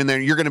throw him in there.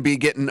 You're going to be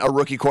getting a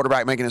rookie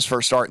quarterback making his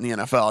first start in the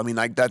NFL. I mean,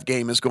 like that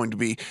game is going to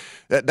be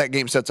that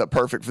game sets up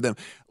perfect for them.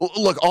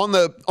 Look, on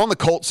the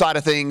Colts side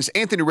of things,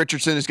 Anthony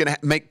Richardson is going to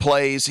make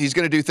plays. He's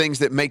going to do things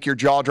that make your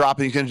jaw drop,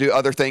 and he's going to do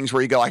other things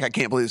where you go like, I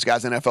can't believe this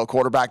guy's an NFL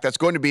quarterback. That's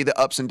going to be the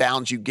ups and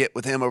downs you get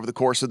with him over the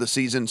course of the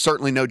season.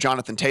 Certainly no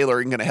Jonathan Taylor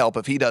isn't going to help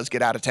if he does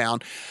get out of town.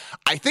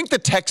 I think the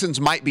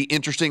Texans might be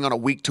interesting on a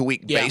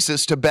week-to-week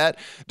basis to bet,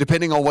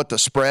 depending on what the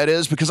spread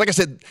is, because like I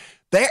said,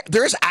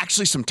 there's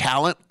actually some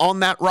talent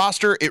on that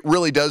roster. It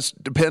really does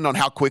depend on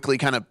how quickly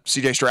kind of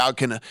CJ Stroud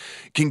can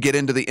get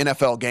into the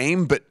NFL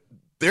game, but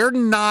they're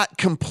not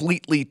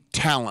completely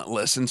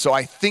talentless. And so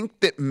I think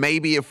that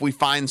maybe if we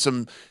find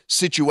some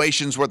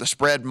situations where the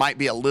spread might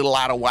be a little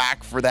out of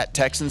whack for that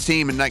Texans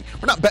team, and like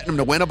we're not betting them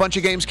to win a bunch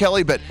of games,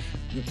 Kelly, but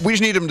we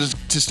just need them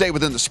to stay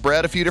within the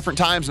spread a few different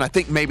times, and I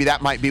think maybe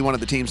that might be one of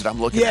the teams that I'm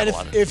looking at.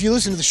 Yeah, if you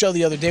listen to the show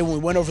the other day when we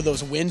went over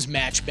those wins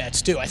match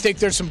bets too, I think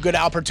there's some good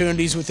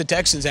opportunities with the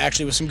Texans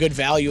actually with some good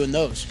value in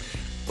those.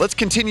 Let's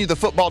continue the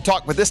football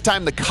talk, but this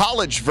time the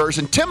college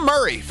version. Tim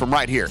Murray from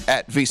right here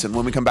at VSiN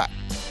when we come back.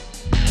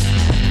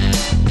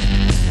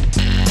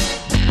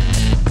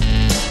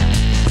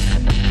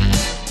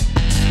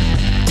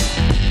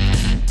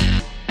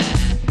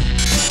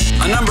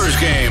 A numbers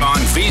game on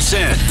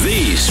VSiN,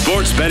 the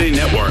Sports Betting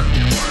Network.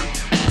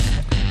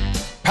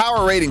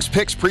 Power ratings,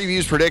 picks,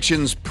 previews,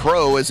 predictions.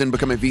 Pro as in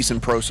become a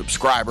VSiN Pro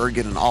subscriber.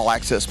 Get an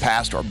all-access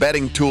pass to our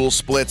betting tools,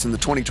 splits, and the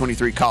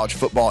 2023 college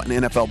football and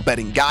NFL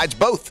betting guides.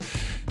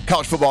 Both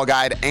college football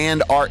guide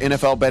and our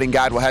NFL betting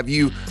guide will have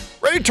you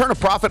ready to turn a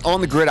profit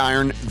on the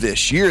gridiron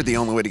this year. The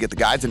only way to get the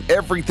guides and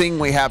everything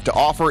we have to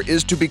offer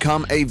is to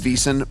become a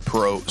VSiN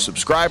Pro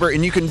subscriber,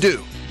 and you can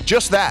do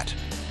just that.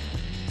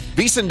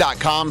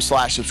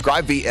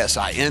 VSiN.com/subscribe,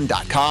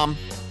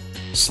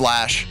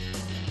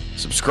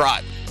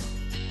 VSIN.com/subscribe.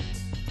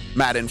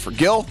 Matt in for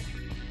Gil,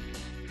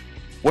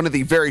 one of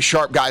the very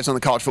sharp guys on the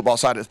college football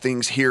side of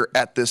things here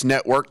at this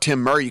network,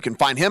 Tim Murray. You can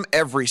find him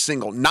every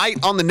single night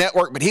on the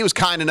network, but he was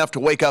kind enough to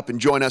wake up and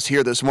join us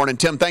here this morning.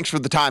 Tim, thanks for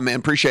the time, man.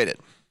 Appreciate it.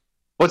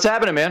 What's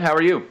happening, man? How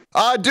are you?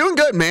 Doing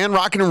good, man.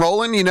 Rocking and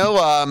rolling.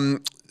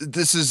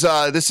 This is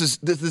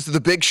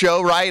the big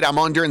show, right? I'm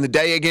on during the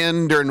day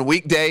again, during the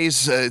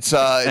weekdays. It's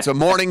a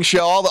morning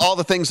show, all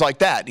the things like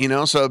that,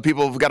 So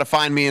people have got to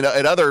find me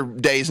at other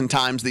days and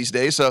times these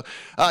days. So,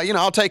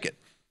 I'll take it.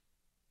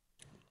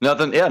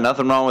 Nothing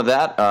wrong with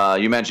that.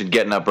 You mentioned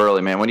getting up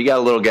early, man. When you got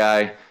a little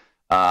guy,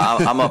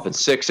 I'm up at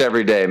 6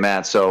 every day,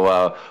 Matt.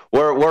 So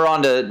we're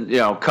on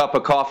to cup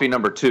of coffee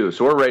number 2.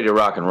 So we're ready to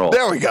rock and roll.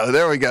 There we go.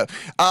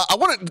 I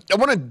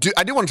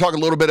do want to talk a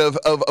little bit of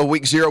a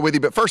week 0 with you,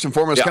 but first and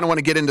foremost, kind of want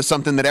to get into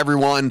something that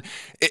everyone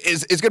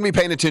is going to be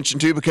paying attention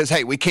to, because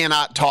hey, we can't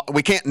not talk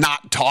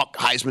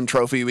Heisman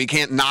Trophy. We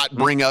can't not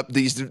bring up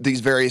these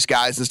various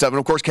guys and stuff. And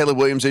of course, Caleb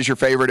Williams is your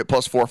favorite at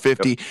plus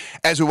 450. Yep.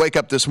 As we wake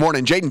up this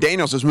morning, Jaden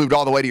Daniels has moved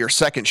all the way to your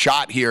second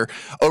shot here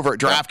over at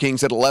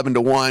DraftKings at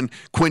 11-1.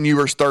 Quinn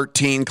Ewers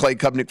 13. Clay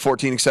Kubnik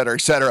 14, et cetera,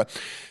 et cetera.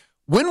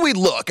 When we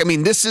look, I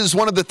mean, this is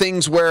one of the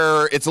things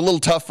where it's a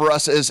little tough for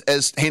us as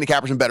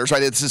handicappers and bettors,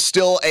 right? This is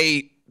still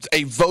a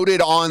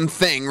voted on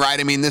thing, right?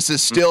 I mean, this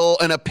is still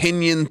an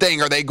opinion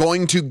thing. Are they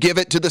going to give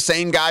it to the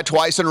same guy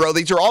twice in a row?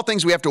 These are all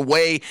things we have to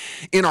weigh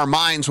in our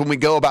minds when we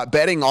go about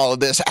betting all of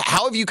this.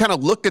 How have you kind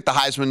of looked at the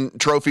Heisman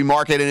Trophy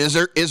market, and is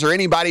there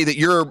anybody that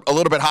you're a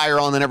little bit higher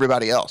on than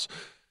everybody else?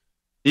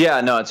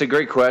 Yeah, no, it's a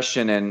great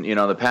question. And,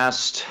 the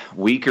past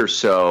week or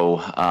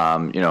so,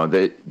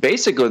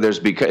 basically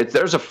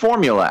there's a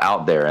formula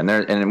out there,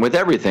 and with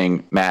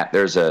everything, Matt,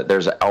 there's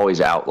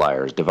always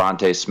outliers.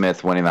 Devontae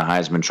Smith winning the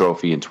Heisman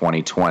Trophy in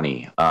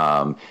 2020.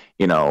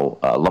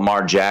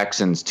 Lamar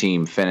Jackson's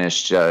team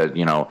finished, I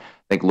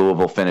think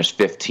Louisville finished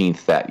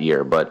 15th that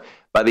year. But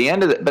by the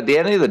end of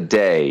the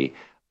day,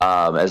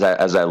 as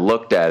I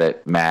looked at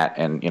it, Matt,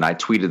 and I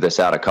tweeted this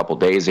out a couple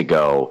days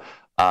ago,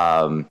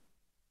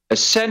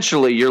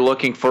 essentially, you're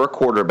looking for a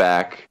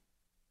quarterback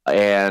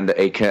and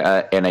a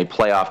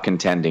playoff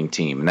contending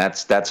team, and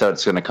that's how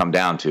it's going to come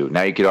down to.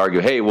 Now, you could argue,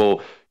 hey,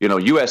 well,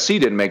 USC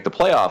didn't make the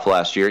playoff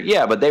last year.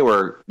 Yeah, but they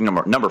were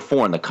number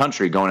 4 in the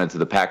country going into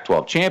the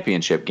Pac-12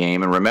 championship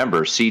game. And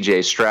remember,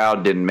 C.J.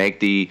 Stroud didn't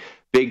make the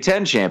Big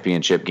Ten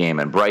championship game,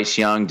 and Bryce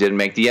Young didn't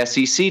make the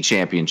SEC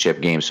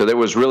championship game. So there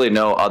was really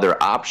no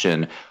other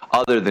option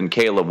other than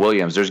Caleb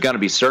Williams. There's going to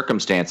be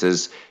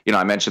circumstances,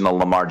 I mentioned the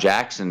Lamar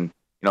Jackson,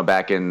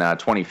 back in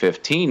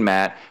 2015,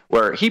 Matt,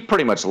 where he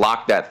pretty much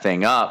locked that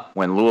thing up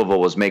when Louisville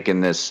was making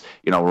this,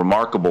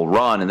 remarkable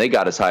run, and they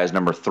got as high as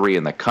number 3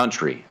 in the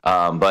country.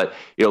 But,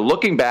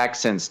 looking back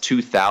since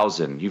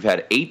 2000, you've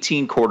had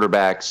 18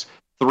 quarterbacks,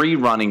 3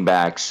 running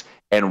backs,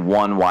 and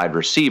 1 wide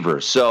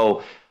receiver.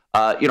 So,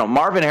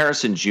 Marvin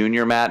Harrison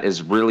Jr., Matt,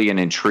 is really an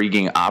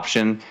intriguing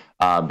option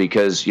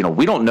because,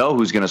 we don't know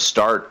who's going to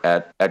start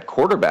at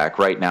quarterback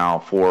right now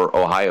for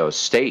Ohio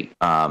State.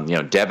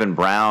 Devin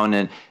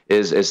Brown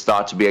is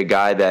thought to be a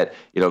guy that,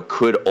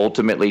 could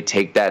ultimately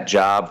take that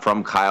job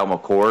from Kyle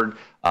McCord.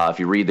 If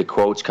you read the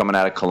quotes coming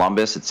out of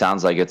Columbus, it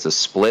sounds like it's a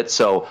split.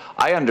 So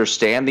I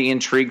understand the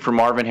intrigue for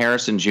Marvin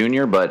Harrison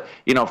Jr., but,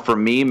 for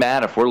me,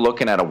 Matt, if we're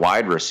looking at a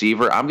wide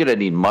receiver, I'm going to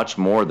need much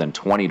more than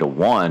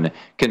 20-1,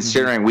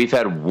 considering we've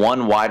had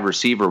 1 wide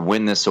receiver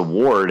win this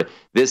award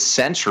this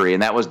century,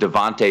 and that was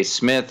Devontae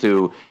Smith,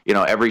 who,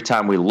 every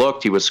time we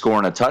looked, he was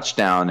scoring a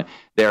touchdown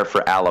there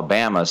for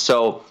Alabama.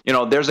 So,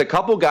 there's a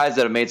couple guys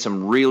that have made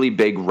some really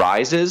big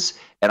rises,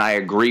 and I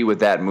agree with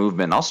that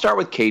movement. I'll start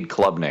with Cade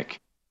Klubnik.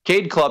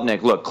 Cade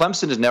Klubnik, look,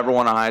 Clemson has never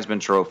won a Heisman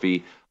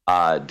Trophy.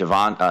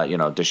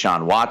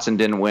 Deshaun Watson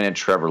didn't win it.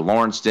 Trevor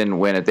Lawrence didn't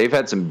win it. They've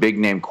had some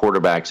big-name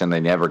quarterbacks, and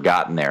they never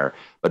gotten there.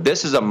 But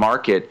this is a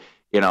market,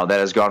 that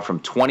has gone from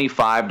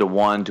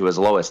 25-1 to as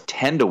low as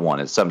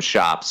 10-1 at some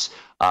shops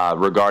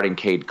regarding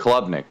Cade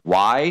Klubnik.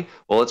 Why?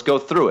 Well, let's go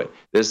through it.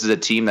 This is a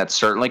team that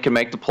certainly can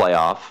make the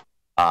playoff.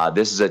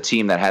 This is a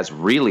team that has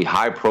really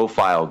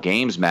high-profile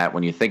games, Matt.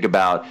 When you think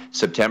about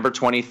September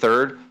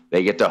 23rd,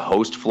 they get to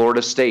host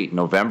Florida State.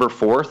 November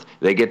 4th,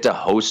 they get to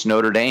host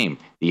Notre Dame.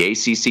 The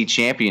ACC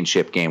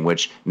championship game,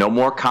 which no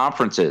more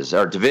conferences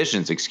or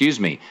divisions,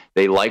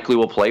 they likely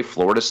will play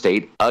Florida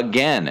State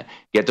again.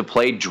 Get to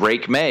play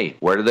Drake May.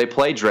 Where do they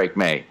play Drake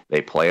May? They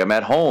play him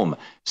at home.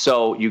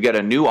 So you get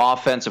a new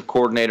offensive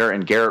coordinator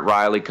and Garrett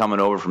Riley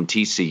coming over from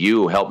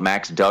TCU, help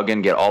Max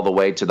Duggan get all the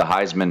way to the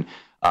Heisman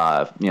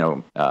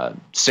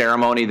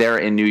ceremony there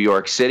in New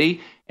York City,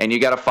 and you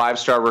got a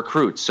 5-star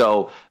recruit.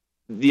 So,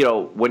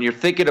 when you're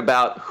thinking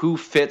about who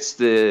fits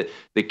the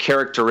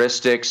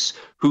characteristics,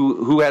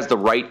 who has the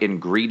right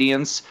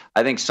ingredients,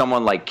 I think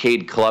someone like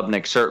Cade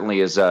Klubnik certainly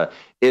is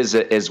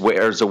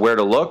where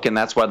to look, and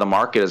that's why the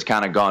market has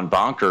kind of gone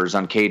bonkers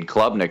on Cade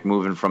Klubnik,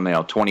 moving from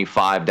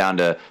 25 down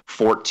to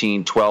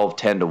 14, 12,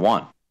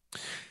 10-1.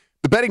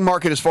 The betting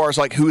market, as far as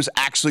like who's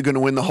actually going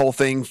to win the whole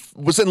thing,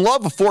 was in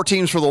love with 4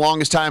 teams for the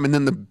longest time,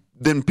 and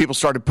then people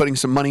started putting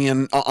some money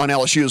in on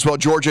LSU as well.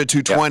 Georgia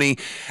 220,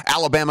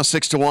 Alabama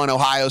 6-1,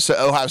 Ohio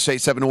State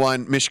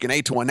 7-1, Michigan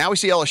 8-1. Now we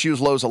see LSU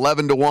as low as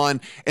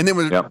 11-1, and then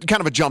we're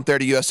kind of a jump there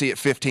to USC at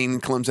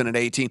 15, Clemson at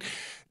 18.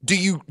 Do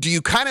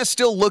you kind of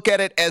still look at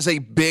it as a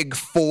big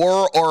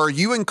 4, or are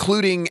you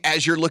including,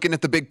 as you're looking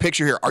at the big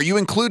picture here, are you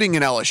including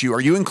an LSU?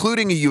 Are you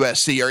including a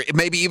USC, or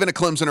maybe even a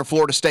Clemson or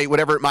Florida State,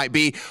 whatever it might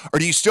be? Or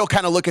do you still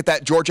kind of look at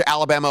that Georgia,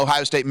 Alabama,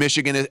 Ohio State,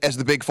 Michigan as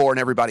the big 4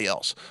 and everybody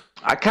else?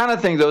 I kind of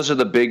think those are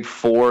the big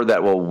 4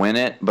 that will win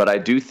it, but I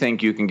do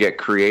think you can get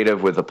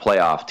creative with a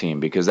playoff team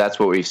because that's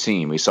what we've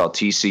seen. We saw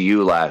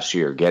TCU last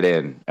year get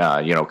in,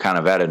 kind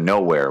of out of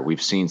nowhere.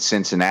 We've seen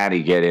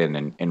Cincinnati get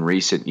in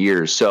recent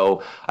years.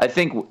 So I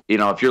think,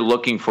 if you're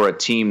looking for a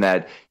team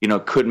that,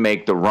 could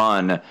make the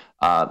run,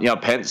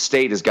 Penn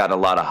State has got a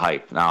lot of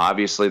hype. Now,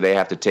 obviously, they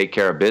have to take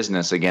care of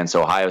business against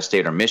Ohio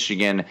State or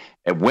Michigan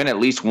and win at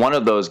least one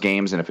of those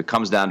games. And if it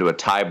comes down to a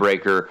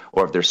tiebreaker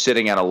or if they're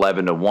sitting at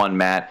 11-1,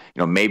 Matt,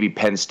 maybe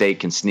Penn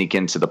State can sneak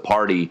into the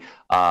party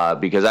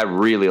because I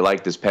really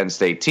like this Penn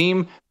State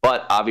team.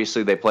 But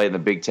obviously, they play in the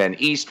Big Ten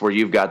East where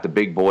you've got the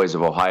big boys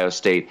of Ohio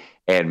State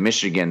and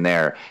Michigan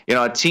there.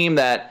 A team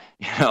that,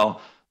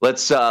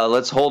 let's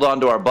hold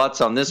on to our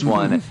butts on this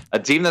one. A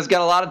team that's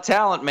got a lot of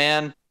talent,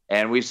 man.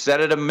 And we've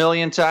said it a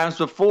million times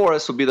before.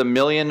 This will be the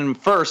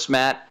 1,000,001st,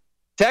 Matt.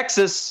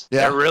 Texas,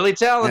 they're really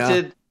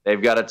talented. Yeah.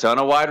 They've got a ton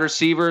of wide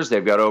receivers.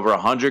 They've got over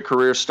 100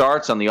 career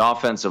starts on the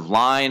offensive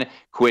line.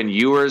 Quinn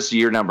Ewers,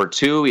 year number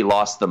 2, he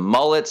lost the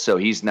mullet, so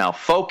he's now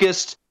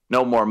focused.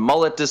 No more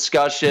mullet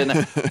discussion.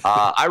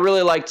 I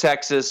really like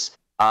Texas.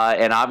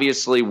 And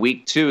obviously,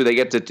 week 2, they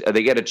get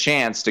a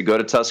chance to go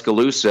to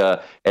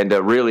Tuscaloosa and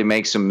to really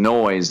make some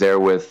noise there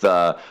with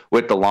the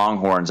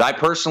Longhorns. I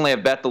personally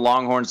have bet the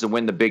Longhorns to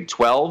win the Big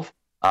 12,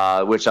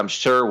 which I'm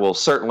sure will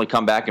certainly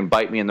come back and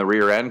bite me in the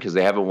rear end because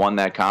they haven't won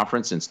that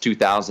conference since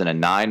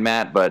 2009,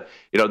 Matt. But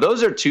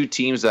those are 2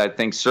 teams that I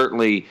think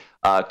certainly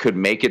could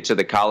make it to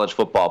the college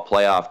football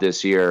playoff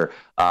this year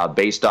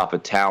based off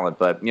of talent.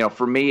 But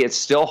for me, it's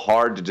still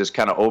hard to just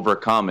kind of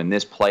overcome in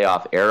this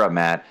playoff era,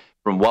 Matt,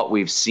 from what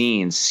we've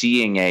seen,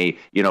 seeing a,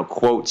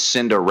 quote,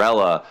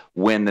 Cinderella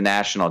win the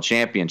national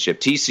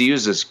championship.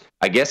 TCU's is,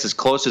 I guess, as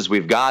close as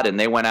we've got, and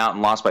they went out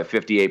and lost by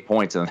 58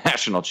 points in the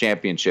national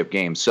championship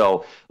game.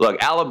 So,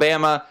 look,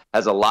 Alabama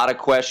has a lot of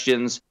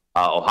questions.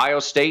 Ohio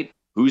State,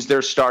 who's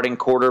their starting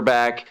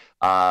quarterback.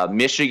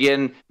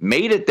 Michigan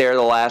made it there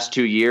the last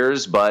 2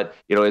 years, but,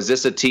 is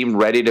this a team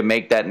ready to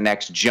make that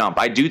next jump?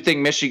 I do think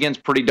Michigan's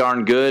pretty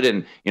darn good,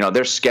 and,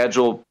 their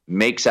schedule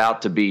makes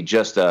out to be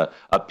just a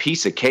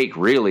piece of cake,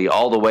 really,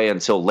 all the way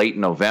until late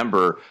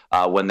November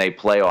when they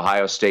play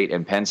Ohio State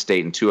and Penn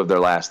State in 2 of their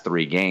last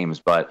 3 games.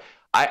 But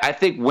I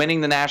think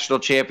winning the national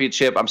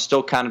championship, I'm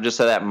still kind of just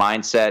of that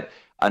mindset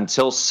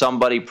until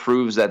somebody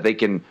proves that they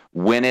can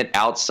win it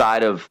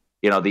outside of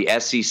the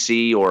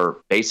SEC or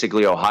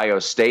basically Ohio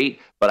State.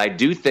 But I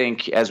do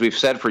think, as we've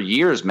said for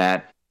years,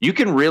 Matt, you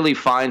can really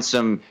find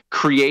some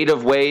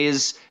creative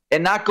ways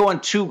and not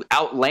going too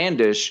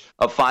outlandish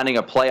of finding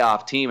a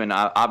playoff team. And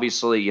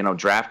obviously,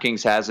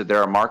 DraftKings has it.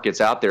 There are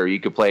markets out there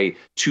you could play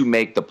to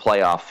make the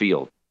playoff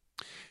field.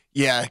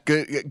 Yeah,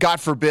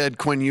 God forbid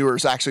Quinn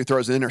Ewers actually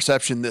throws an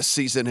interception this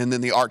season, and then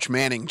the Arch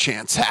Manning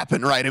chants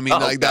happen, right? I mean,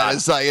 that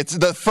is like it's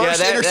the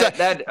first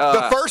interception,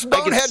 the first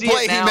bonehead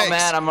play he makes.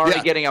 Man, I'm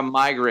already getting a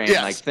migraine,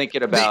 like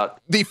thinking about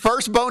the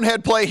first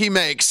bonehead play he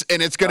makes,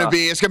 and it's gonna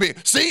be.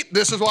 See,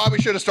 this is why we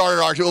should have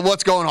started Arch. Well,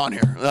 what's going on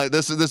here?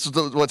 This is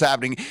what's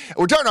happening.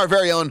 We're talking to our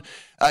very own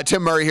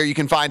Tim Murray here. You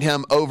can find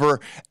him over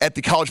at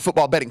the College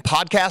Football Betting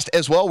Podcast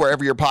as well,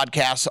 wherever your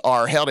podcasts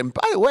are held. And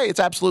by the way, it's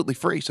absolutely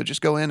free, so just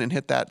go in and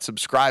hit that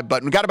subscribe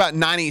button. We've got about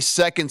 90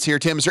 seconds here,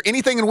 Tim. Is there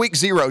anything in week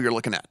 0 you're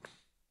looking at?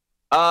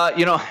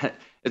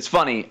 It's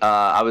funny.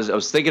 I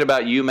was thinking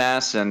about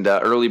UMass and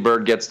early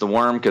bird gets the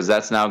worm because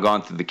that's now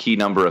gone through the key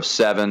number of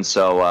 7.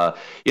 So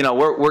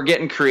we're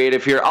getting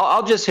creative here.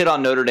 I'll just hit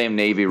on Notre Dame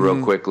Navy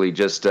real quickly.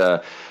 Just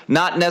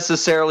not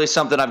necessarily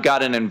something I've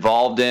gotten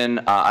involved in.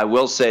 I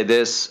will say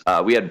this: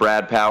 we had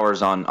Brad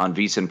Powers on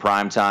VSiN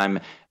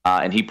Primetime,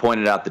 and he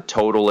pointed out the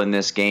total in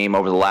this game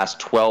over the last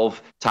 12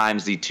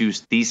 times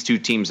these two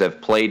teams have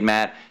played.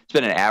 Matt, it's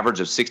been an average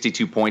of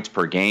 62 points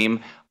per game.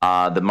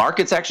 The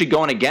market's actually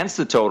going against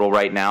the total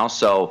right now,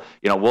 so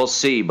we'll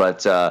see.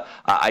 But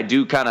I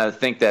do kind of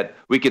think that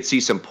we could see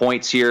some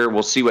points here.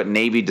 We'll see what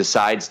Navy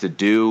decides to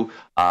do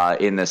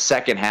in the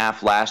second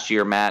half last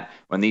year, Matt,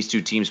 when these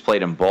two teams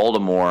played in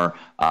Baltimore.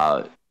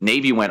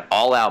 Navy went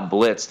all-out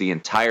blitz the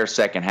entire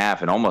second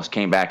half and almost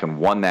came back and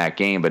won that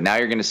game. But now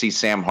you're going to see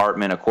Sam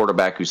Hartman, a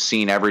quarterback who's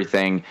seen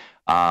everything.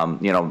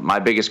 My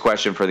biggest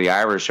question for the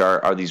Irish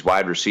are these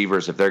wide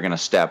receivers, if they're going to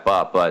step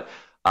up. But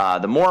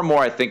the more and more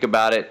I think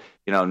about it,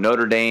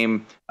 Notre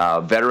Dame,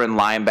 veteran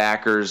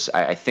linebackers,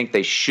 I think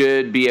they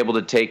should be able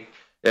to take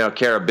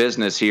care of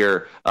business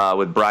here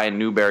with Brian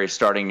Newberry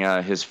starting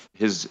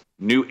his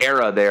new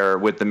era there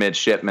with the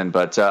midshipmen.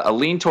 But a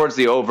lean towards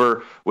the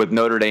over with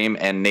Notre Dame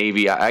and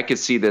Navy. I could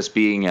see this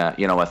being a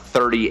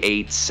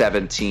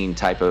 38-17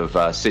 type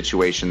of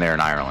situation there in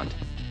Ireland.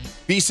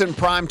 VSiN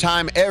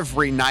Primetime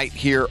every night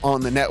here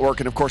on the network.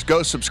 And, of course,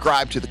 go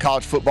subscribe to the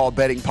College Football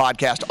Betting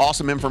Podcast.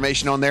 Awesome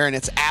information on there, and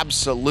it's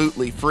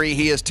absolutely free.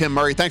 He is Tim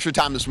Murray. Thanks for your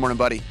time this morning,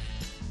 buddy.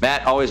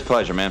 Matt, always a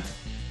pleasure, man.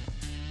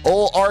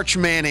 Old Arch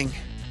Manning.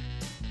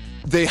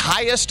 The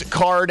highest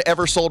card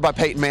ever sold by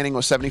Peyton Manning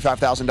was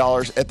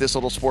 $75,000 at this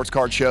little sports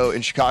card show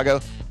in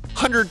Chicago.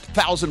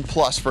 $100,000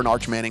 plus for an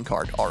Arch Manning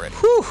card already.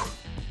 Whew.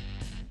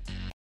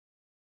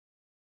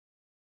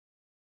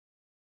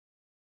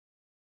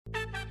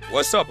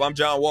 What's up? I'm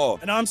John Wall.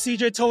 And I'm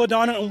CJ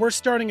Toledano, and we're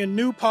starting a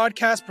new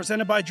podcast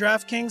presented by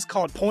DraftKings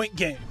called Point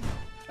Game.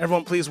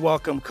 Everyone, please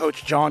welcome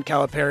Coach John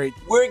Calipari.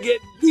 We're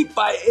getting beat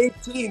by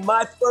 18.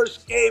 My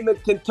first game in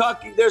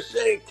Kentucky, they're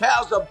saying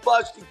Cal's a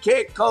bust. He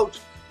can't coach.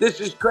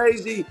 This is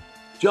crazy.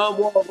 John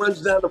Wall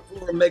runs down the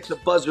floor and makes a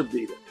buzzer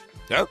beater.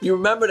 Yep. You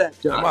remember that,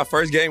 John? That's my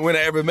first game winner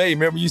I ever made.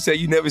 Remember you said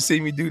you never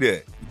seen me do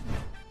that.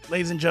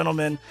 Ladies and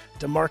gentlemen,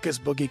 DeMarcus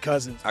Boogie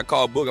Cousins. I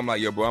called Boog. I'm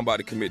like, yo, bro, I'm about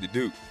to commit to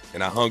Duke.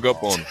 And I hung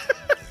up on him.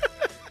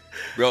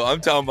 Bro,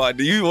 I'm talking about,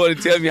 do you want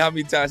to tell me how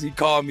many times he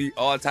called me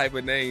all type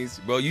of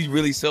names? Bro, you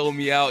really sold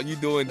me out. You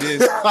doing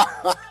this.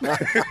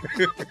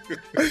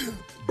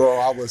 Bro,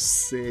 I was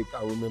sick.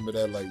 I remember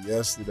that like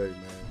yesterday,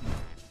 man.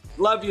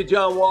 Love you,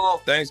 John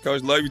Wall. Thanks,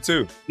 Coach. Love you,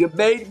 too. You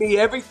made me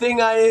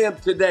everything I am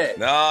today.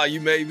 Nah, you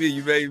made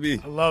me.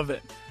 I love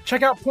it.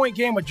 Check out Point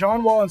Game with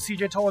John Wall and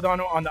CJ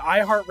Toledano on the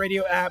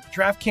iHeartRadio app,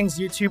 DraftKings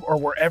YouTube, or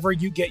wherever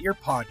you get your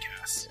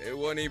podcasts. It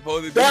wasn't even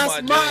supposed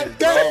to be my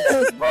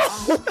game,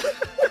 bro.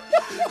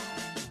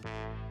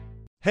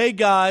 Hey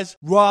guys,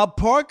 Rob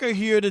Parker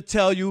here to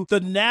tell you the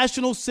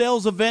national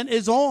sales event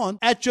is on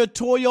at your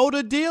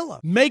Toyota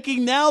dealer,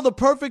 making now the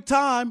perfect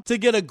time to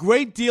get a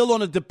great deal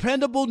on a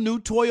dependable new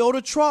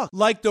Toyota truck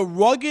like the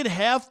rugged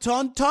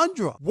half-ton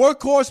Tundra.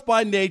 Workhorse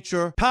by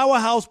nature,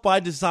 powerhouse by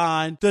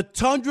design, the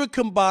Tundra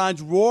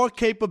combines raw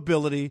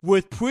capability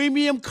with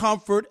premium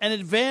comfort and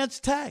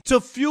advanced tech to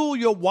fuel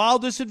your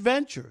wildest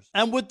adventures.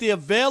 And with the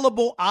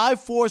available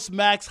iForce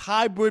Max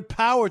hybrid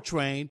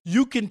powertrain,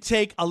 you can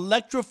take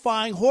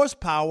electrifying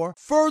horsepower power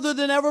further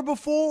than ever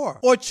before.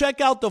 Or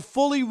check out the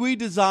fully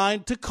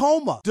redesigned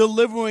Tacoma,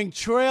 delivering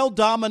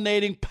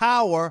trail-dominating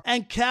power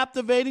and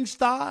captivating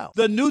style.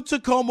 The new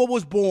Tacoma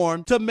was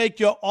born to make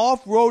your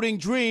off-roading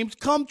dreams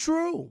come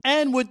true.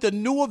 And with the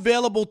new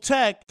available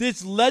tech,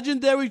 this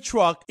legendary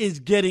truck is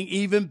getting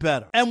even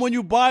better. And when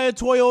you buy a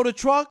Toyota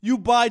truck, you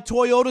buy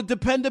Toyota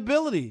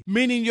dependability,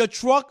 meaning your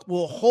truck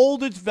will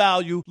hold its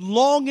value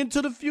long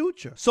into the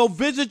future. So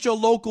visit your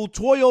local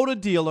Toyota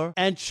dealer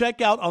and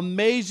check out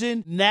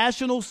amazing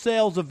national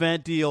sales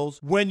event deals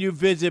when you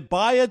visit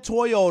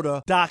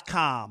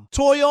buyatoyota.com.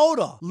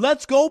 Toyota,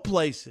 let's go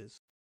places.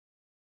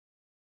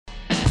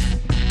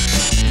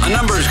 A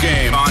numbers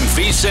game on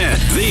VSiN,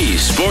 the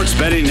Sports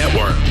Betting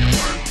Network.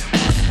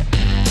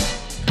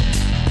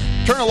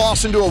 Turn a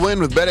loss into a win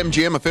with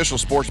BetMGM, official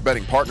sports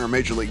betting partner of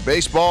Major League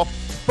Baseball.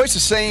 Place the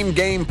same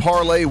game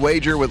parlay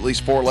wager with at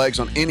least 4 legs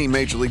on any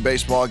Major League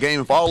Baseball game.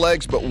 If all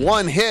legs but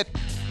one hit,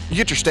 you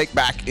get your stake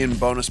back in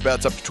bonus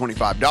bets up to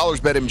 $25.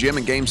 BetMGM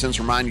and GameSense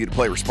remind you to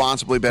play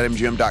responsibly.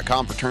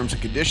 BetMGM.com for terms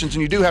and conditions,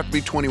 and you do have to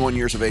be 21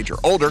 years of age or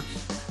older.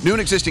 New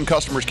and existing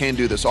customers can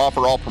do this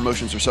offer. All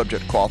promotions are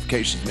subject to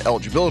qualifications and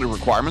eligibility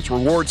requirements.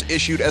 Rewards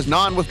issued as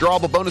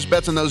non-withdrawable bonus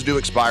bets, and those do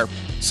expire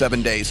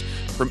 7 days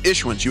from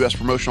issuance. U.S.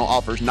 promotional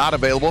offers not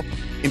available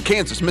in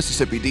Kansas,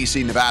 Mississippi,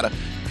 D.C., Nevada,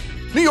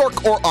 New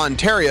York, or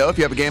Ontario. If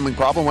you have a gambling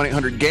problem,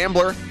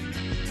 1-800-GAMBLER.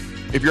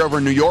 If you're over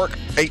in New York,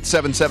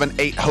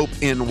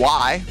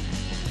 877-8-HOPE-NY.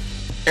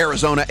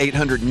 Arizona,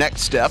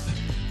 800-NEXT-STEP.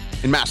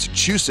 In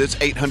Massachusetts,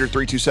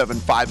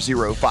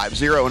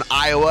 800-327-5050. In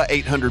Iowa,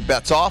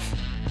 800-BETS-OFF.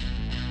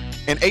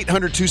 And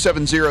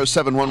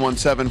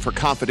 800-270-7117 for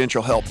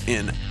confidential help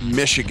in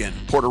Michigan.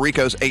 Puerto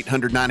Rico's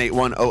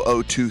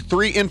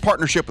 800-981-0023 in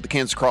partnership with the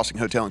Kansas Crossing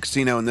Hotel and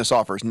Casino, and this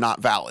offer is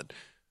not valid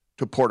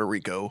to Puerto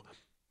Rico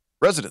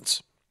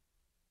residents.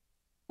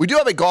 We do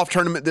have a golf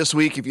tournament this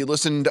week. If you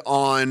listened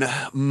on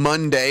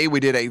Monday, we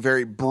did a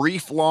very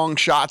brief long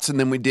shots, and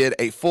then we did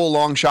a full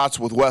long shots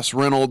with Wes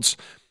Reynolds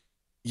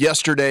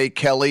yesterday,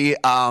 Kelly.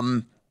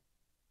 Look,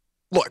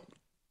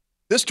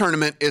 this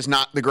tournament is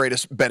not the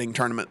greatest betting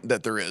tournament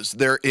that there is.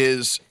 There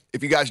is,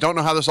 if you guys don't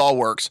know how this all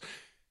works,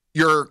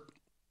 the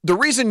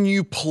reason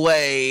you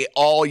play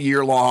all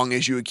year long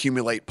is you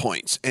accumulate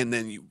points. And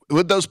then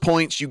with those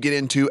points, you get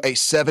into a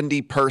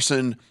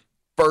 70-person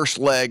first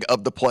leg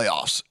of the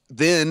playoffs.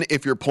 Then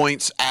if your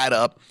points add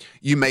up,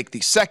 you make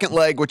the second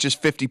leg, which is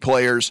 50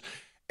 players.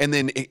 And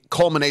then it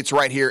culminates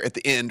right here at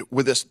the end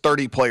with this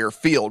 30-player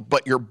field.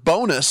 But your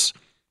bonus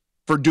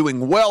for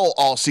doing well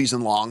all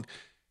season long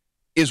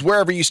is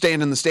wherever you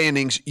stand in the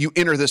standings, you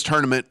enter this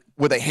tournament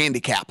with a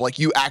handicap. Like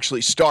you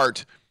actually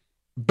start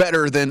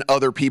better than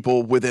other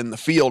people within the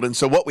field. And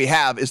so what we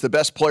have is the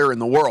best player in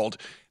the world,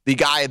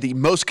 the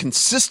most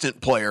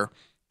consistent player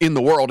in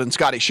the world, and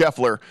Scottie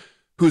Scheffler,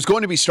 who's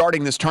going to be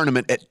starting this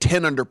tournament at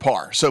 10 under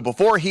par. So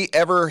before he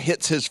ever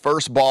hits his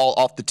first ball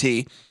off the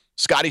tee,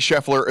 Scottie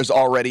Scheffler is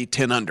already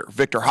 10 under.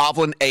 Victor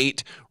Hovland,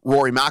 8.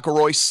 Rory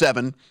McIlroy,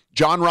 7.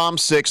 Jon Rahm,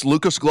 6.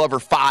 Lucas Glover,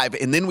 5.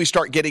 And then we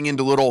start getting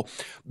into little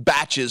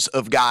batches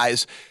of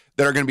guys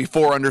that are going to be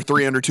 4 under,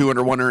 3 under, 2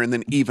 under, 1 under, and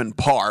then even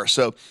par.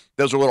 So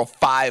those are little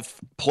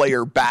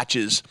 5-player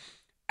batches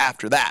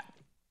after that.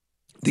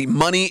 The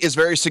money is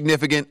very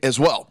significant as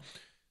well.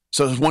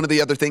 So one of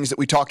the other things that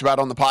we talked about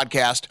on the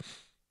podcast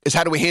is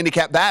how do we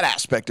handicap that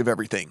aspect of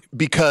everything?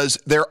 Because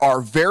there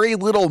are very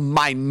little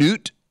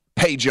minute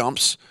pay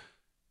jumps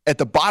at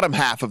the bottom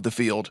half of the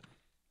field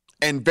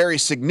and very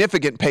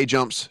significant pay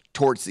jumps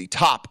towards the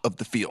top of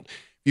the field.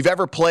 If you've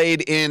ever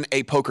played in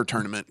a poker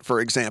tournament,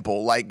 for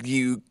example, like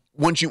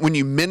when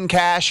you min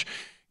cash,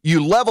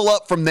 you level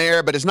up from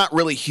there, but it's not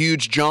really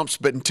huge jumps,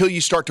 but until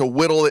you start to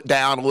whittle it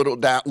down, whittle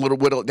it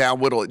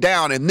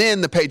down, and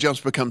then the pay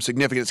jumps become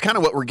significant. It's kind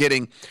of what we're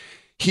getting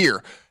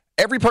here.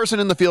 Every person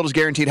in the field is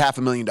guaranteed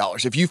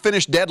 $500,000. If you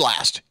finish dead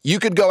last, you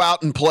could go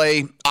out and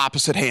play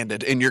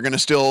opposite-handed, and you're going to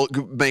still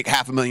make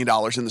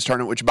 $500,000 in this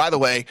tournament, which, by the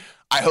way,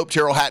 I hope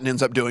Tyrrell Hatton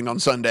ends up doing on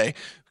Sunday,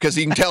 because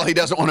you can tell he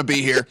doesn't want to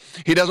be here.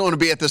 He doesn't want to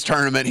be at this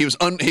tournament. He was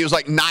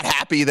like not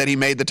happy that he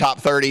made the top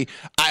 30.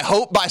 I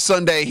hope by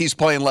Sunday he's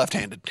playing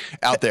left-handed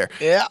out there.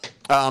 Yeah.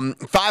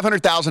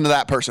 $500,000 to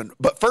that person.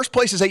 But first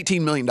place is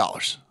 $18 million.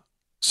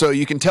 So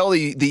you can tell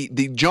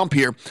the jump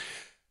here.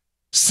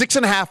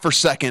 6.5 for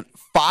second,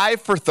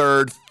 5 for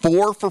third,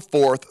 4 for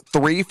fourth,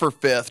 3 for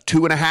fifth,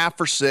 2.5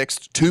 for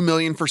sixth, $2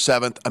 million for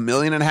seventh, $1.5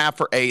 million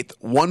for eighth,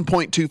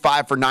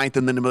 1.25 for ninth,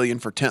 and then $1 million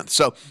for 10th.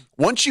 So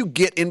once you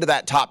get into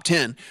that top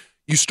 10,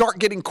 you start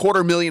getting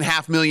 $250,000,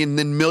 $500,000,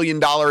 then $1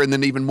 million, and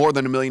then even more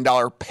than $1 million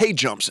pay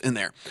jumps in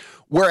there.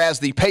 Whereas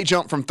the pay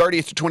jump from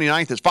 30th to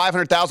 29th is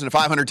 $500,000 to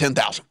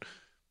 $510,000.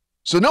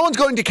 So no one's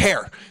going to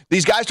care.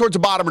 These guys towards the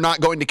bottom are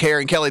not going to care.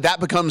 And Kelly, that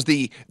becomes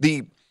the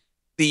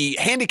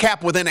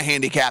handicap within a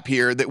handicap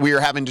here that we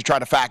are having to try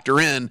to factor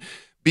in,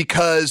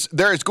 because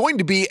there's going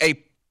to be a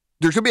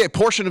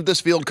portion of this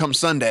field come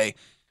Sunday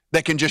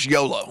that can just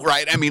YOLO,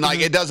 right? I mean,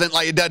 it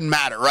doesn't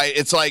matter, right?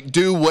 It's like,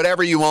 do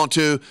whatever you want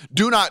to.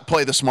 Do not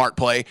play the smart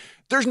play.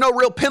 There's no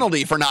real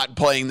penalty for not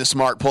playing the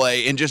smart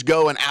play, and just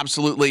go and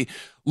absolutely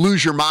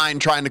lose your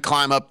mind trying to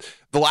climb up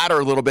the ladder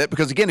a little bit,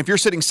 because again, if you're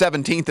sitting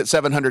 17th at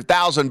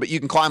 700,000, but you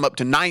can climb up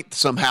to 9th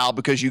somehow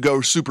because you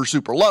go super,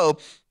 super low,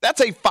 that's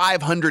a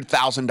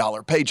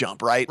 $500,000 pay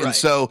jump, right? And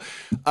so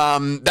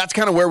that's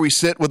kind of where we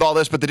sit with all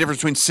this, but the difference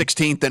between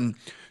 16th and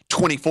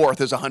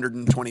 24th is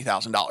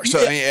 $120,000. So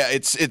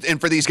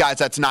and for these guys,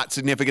 that's not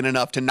significant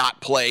enough to not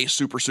play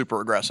super,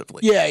 super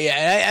aggressively. Yeah.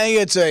 I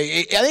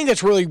think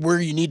that's really where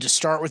you need to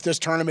start with this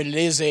tournament.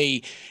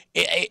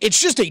 It's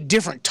just a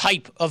different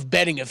type of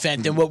betting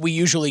event than what we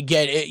usually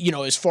get,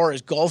 as far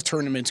as golf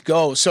tournaments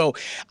go. So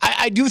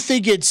I do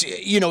think it's,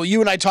 you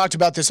and I talked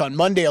about this on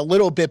Monday a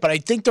little bit, but I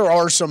think there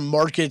are some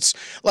markets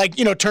like,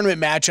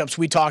 tournament matchups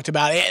we talked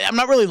about. I'm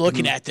not really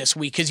looking at this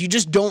week because you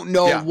just don't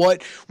know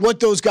what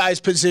those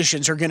guys'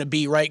 positions are going to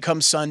be right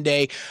come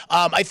Sunday.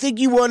 I think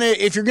you want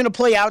to, if you're going to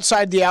play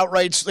outside the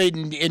outright slate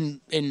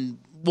in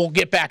we'll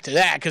get back to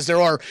that because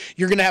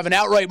you're going to have an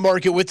outright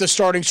market with the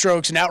starting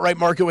strokes, an outright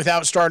market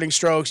without starting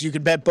strokes. You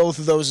could bet both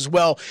of those as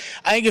well.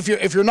 I think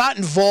if you're not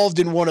involved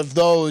in one of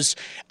those,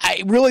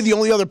 really the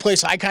only other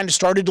place I kind of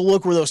started to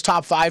look were those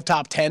top 5,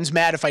 top 10s,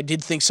 Matt, if I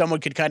did think someone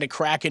could kind of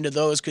crack into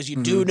those, because you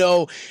do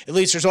know, at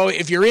least there's always,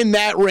 if you're in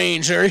that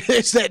range, there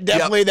is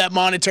definitely that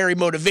monetary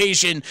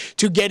motivation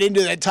to get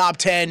into that top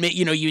 10.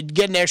 You'd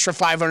get an extra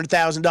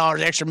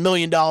 $500,000, extra $1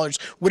 million,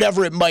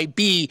 whatever it might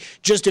be,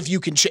 just if you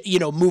can,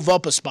 move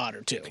up a spot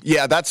or two.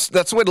 Yeah, that's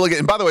the way to look at it.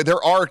 And by the way,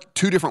 there are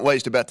 2 different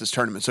ways to bet this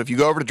tournament. So if you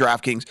go over to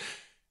DraftKings,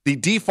 the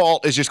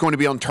default is just going to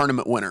be on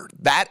tournament winner.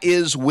 That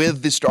is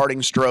with the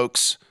starting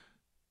strokes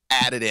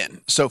added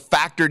in. So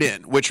factored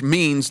in, which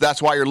means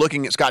that's why you're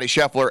looking at Scottie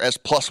Scheffler as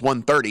plus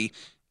 130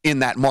 in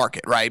that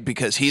market, right?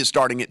 Because he is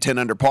starting at 10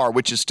 under par,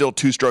 which is still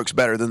 2 strokes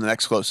better than the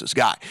next closest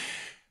guy.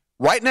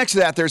 Right next to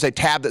that, there's a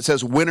tab that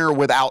says winner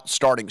without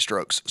starting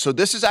strokes. So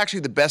this is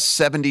actually the best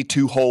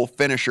 72-hole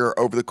finisher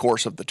over the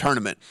course of the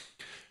tournament.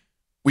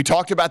 We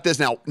talked about this.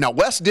 Now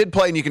Wes did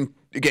play, and you can,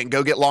 again,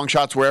 go get long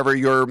shots wherever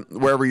you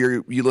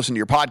listen to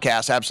your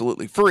podcast,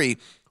 absolutely free.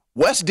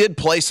 Wes did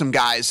play some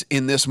guys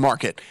in this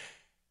market.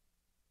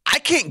 I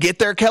can't get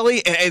there,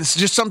 Kelly, and it's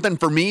just something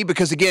for me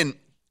because, again,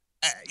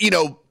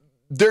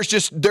 there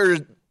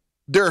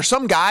are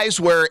some guys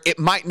where it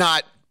might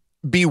not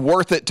be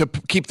worth it to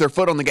keep their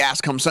foot on the gas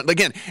come Sunday.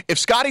 Again, if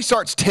Scottie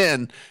starts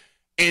 10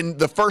 in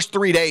the first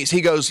 3 days, he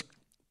goes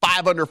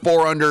 5 under,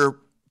 4 under,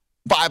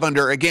 5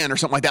 under again or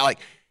something like that, like,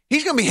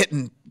 he's going to be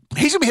hitting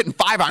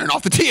 5-iron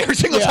off the tee every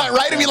single time,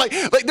 right? I mean,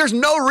 like there's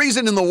no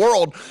reason in the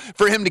world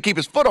for him to keep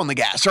his foot on the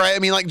gas, right? I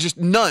mean, like just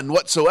none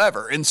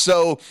whatsoever. And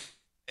so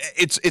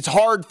it's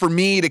hard for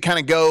me to kind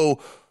of go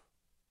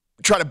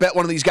try to bet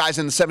one of these guys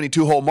in the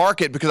 72-hole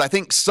market because I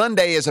think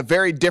Sunday is a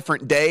very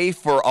different day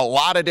for a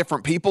lot of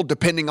different people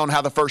depending on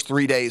how the first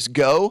 3 days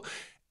go.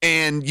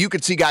 And you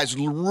could see guys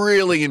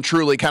really and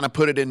truly kind of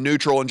put it in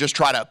neutral and just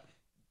try to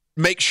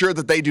make sure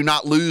that they do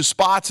not lose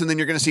spots, and then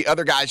you're going to see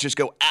other guys just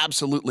go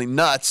absolutely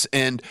nuts.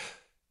 And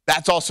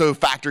that's also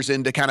factors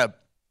into kind of,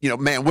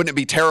 man, wouldn't it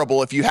be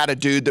terrible if you had a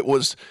dude that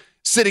was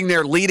sitting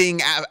there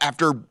leading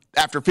after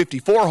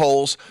 54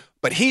 holes,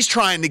 but he's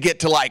trying to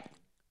get to like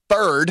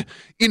third,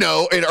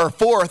 or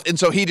fourth, and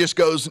so he just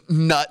goes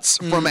nuts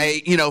from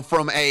a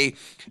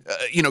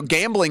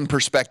gambling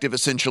perspective,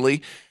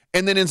 essentially.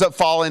 And then ends up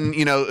falling,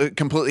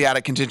 completely out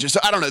of contention. So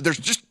I don't know. There's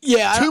just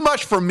too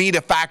much for me to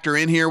factor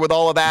in here with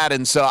all of that,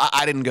 and so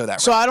I didn't go that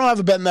route. So I don't have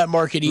a bet in that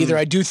market either.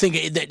 I do think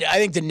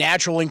the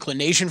natural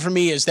inclination for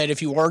me is that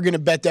if you are going to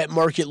bet that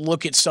market,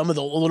 look at some of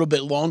the a little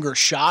bit longer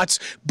shots.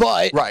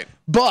 But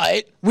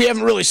we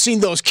haven't really seen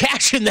those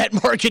cash in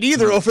that market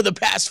either over the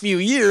past few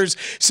years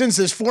since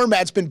this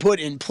format's been put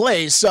in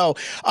place. So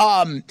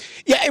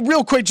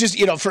real quick, just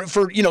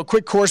for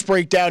quick course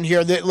breakdown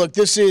here. Look,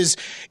 this is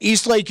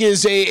East Lake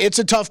it's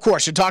a tough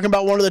course. You're talking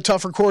about one of the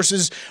tougher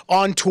courses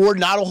on tour.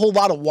 Not a whole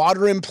lot of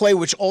water in play,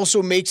 which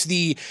also makes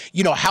the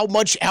how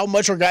much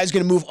are guys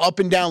going to move up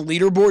and down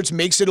leaderboards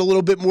makes it a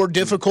little bit more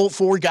difficult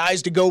for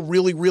guys to go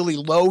really, really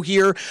low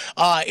here.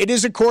 It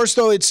is a course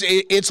though.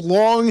 It's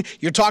long.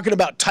 You're talking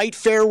about tight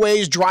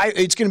fairways.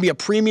 It's going to be a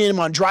premium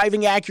on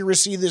driving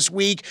accuracy this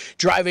week.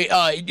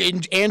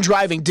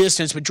 Driving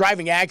distance, but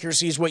driving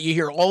accuracy is what you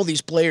hear all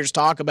these players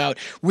talk about.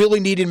 Really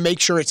needing to make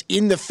sure it's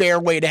in the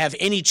fairway to have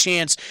any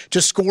chance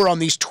to score on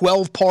these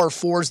 12 par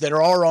 4s that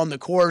are on the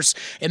course,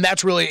 and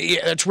that's really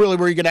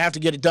where you're going to have to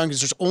get it done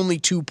because there's only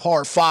 2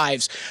 par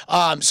 5s.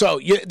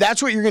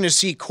 That's what you're going to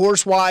see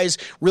course wise.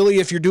 Really,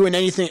 if you're doing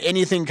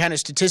anything kind of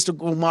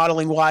statistical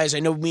modeling wise, I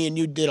know me and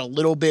you did a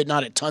little bit,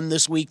 not a ton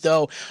this week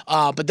though.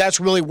 But that's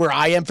really where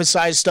I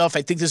emphasize stuff.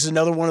 I think this is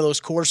another one of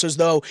those courses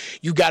though.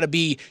 You got to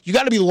be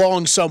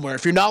long somewhere.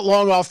 If you're not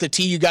long off the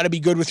tee, you got to be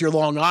good with your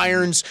long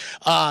irons.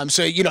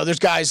 There's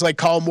guys like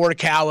Colin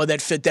Morikawa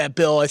that fit that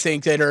bill. I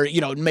think that are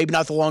maybe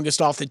not the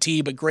longest off the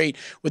tee, but great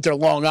with their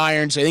long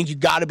irons. I think you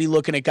got to be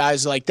looking at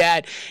guys like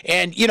that,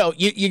 and you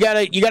got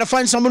to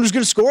find someone who's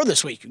going to score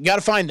this week. You got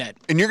to find that,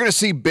 and you're going to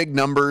see big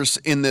numbers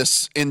in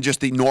just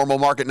the normal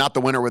market, not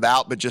the winner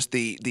without, but just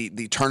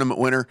the tournament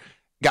winner.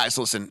 Guys,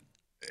 listen.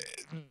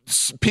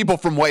 People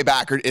from way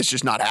back it's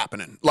just not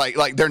happening.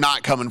 Like they're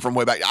not coming from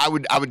way back. I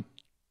would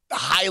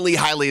highly,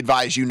 highly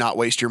advise you not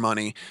waste your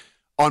money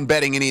on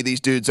betting any of these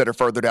dudes that are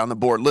further down the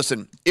board.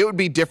 Listen, it would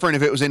be different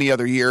if it was any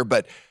other year,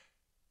 but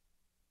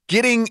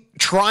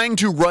trying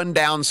to run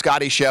down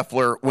Scotty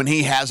Scheffler when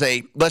he has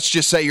let's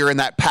just say you're in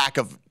that pack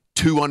of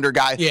 2 under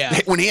guys,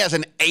 when he has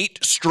an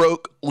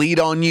 8-stroke lead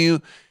on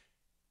you,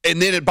 and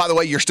then, by the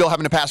way, you're still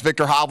having to pass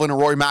Victor Hovland or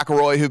Rory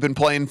McIlroy, who've been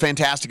playing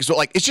fantastic. So,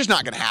 it's just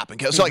not going to happen.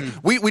 So,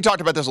 we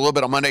talked about this a little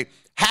bit on Monday.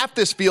 Half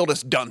this field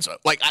is donezo.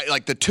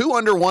 Like the 2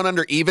 under, 1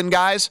 under even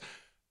guys,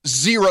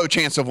 zero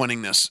chance of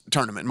winning this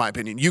tournament, in my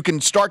opinion. You can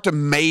start to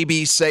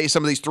maybe say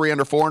some of these 3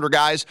 under, 4 under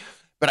guys,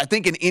 but I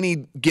think in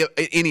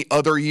any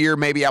other year,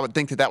 maybe I would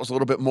think that was a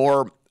little bit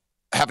more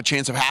have a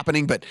chance of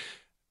happening. But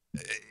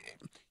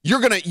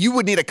you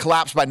would need a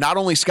collapse by not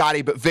only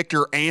Scotty but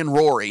Victor and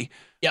Rory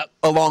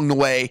along the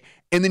way.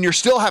 And then you're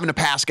still having to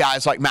pass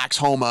guys like Max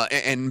Homa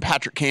and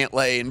Patrick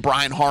Cantlay and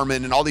Brian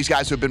Harman and all these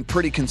guys who have been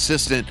pretty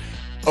consistent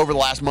over the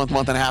last month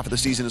and a half of the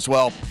season as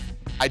well.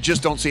 I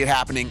just don't see it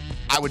happening.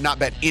 I would not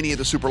bet any of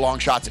the super long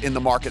shots in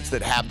the markets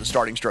that have the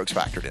starting strokes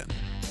factored in.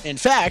 In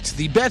fact,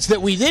 the bets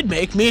that we did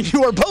make, me and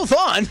you are both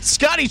on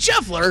Scotty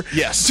Scheffler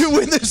to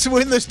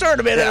win this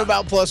tournament at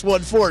about plus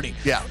 140.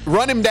 Yeah,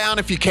 run him down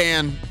if you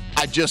can.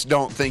 I just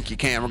don't think you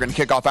can. We're going to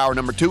kick off hour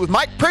number 2 with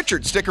Mike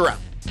Pritchard. Stick around.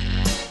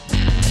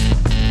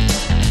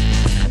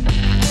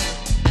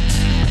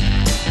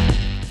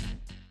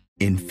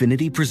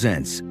 Infiniti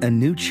presents a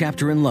new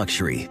chapter in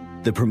luxury,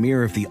 the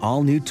premiere of the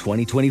all-new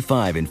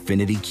 2025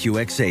 Infiniti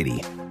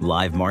QX80,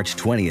 live March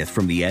 20th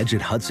from the Edge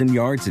at Hudson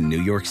Yards in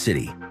New York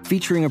City,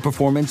 featuring a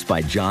performance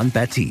by John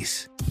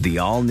Batiste. The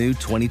all-new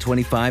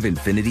 2025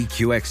 Infiniti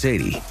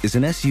QX80 is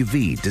an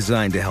SUV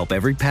designed to help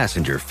every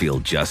passenger feel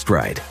just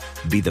right.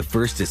 Be the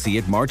first to see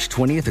it March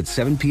 20th at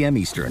 7 p.m.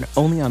 Eastern,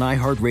 only on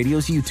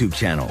iHeartRadio's YouTube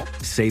channel.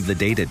 Save the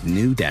date at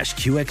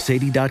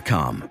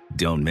new-QX80.com.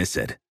 Don't miss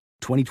it.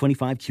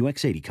 2025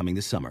 QX80 coming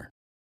this summer.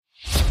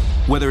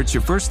 Whether it's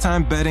your first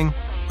time betting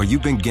or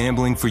you've been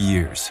gambling for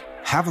years,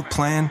 have a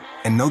plan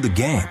and know the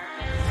game.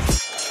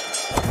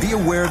 Be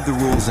aware of the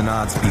rules and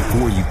odds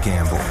before you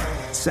gamble.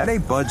 Set a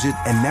budget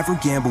and never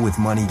gamble with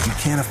money you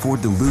can't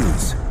afford to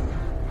lose.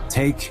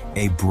 Take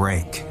a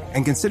break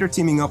and consider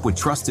teaming up with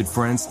trusted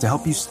friends to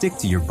help you stick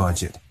to your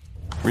budget.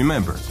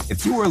 Remember,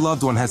 if you or a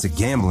loved one has a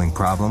gambling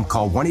problem,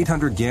 call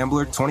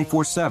 1-800-GAMBLER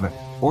 24/7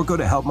 or go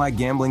to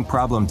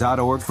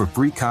helpmygamblingproblem.org for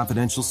free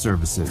confidential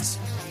services.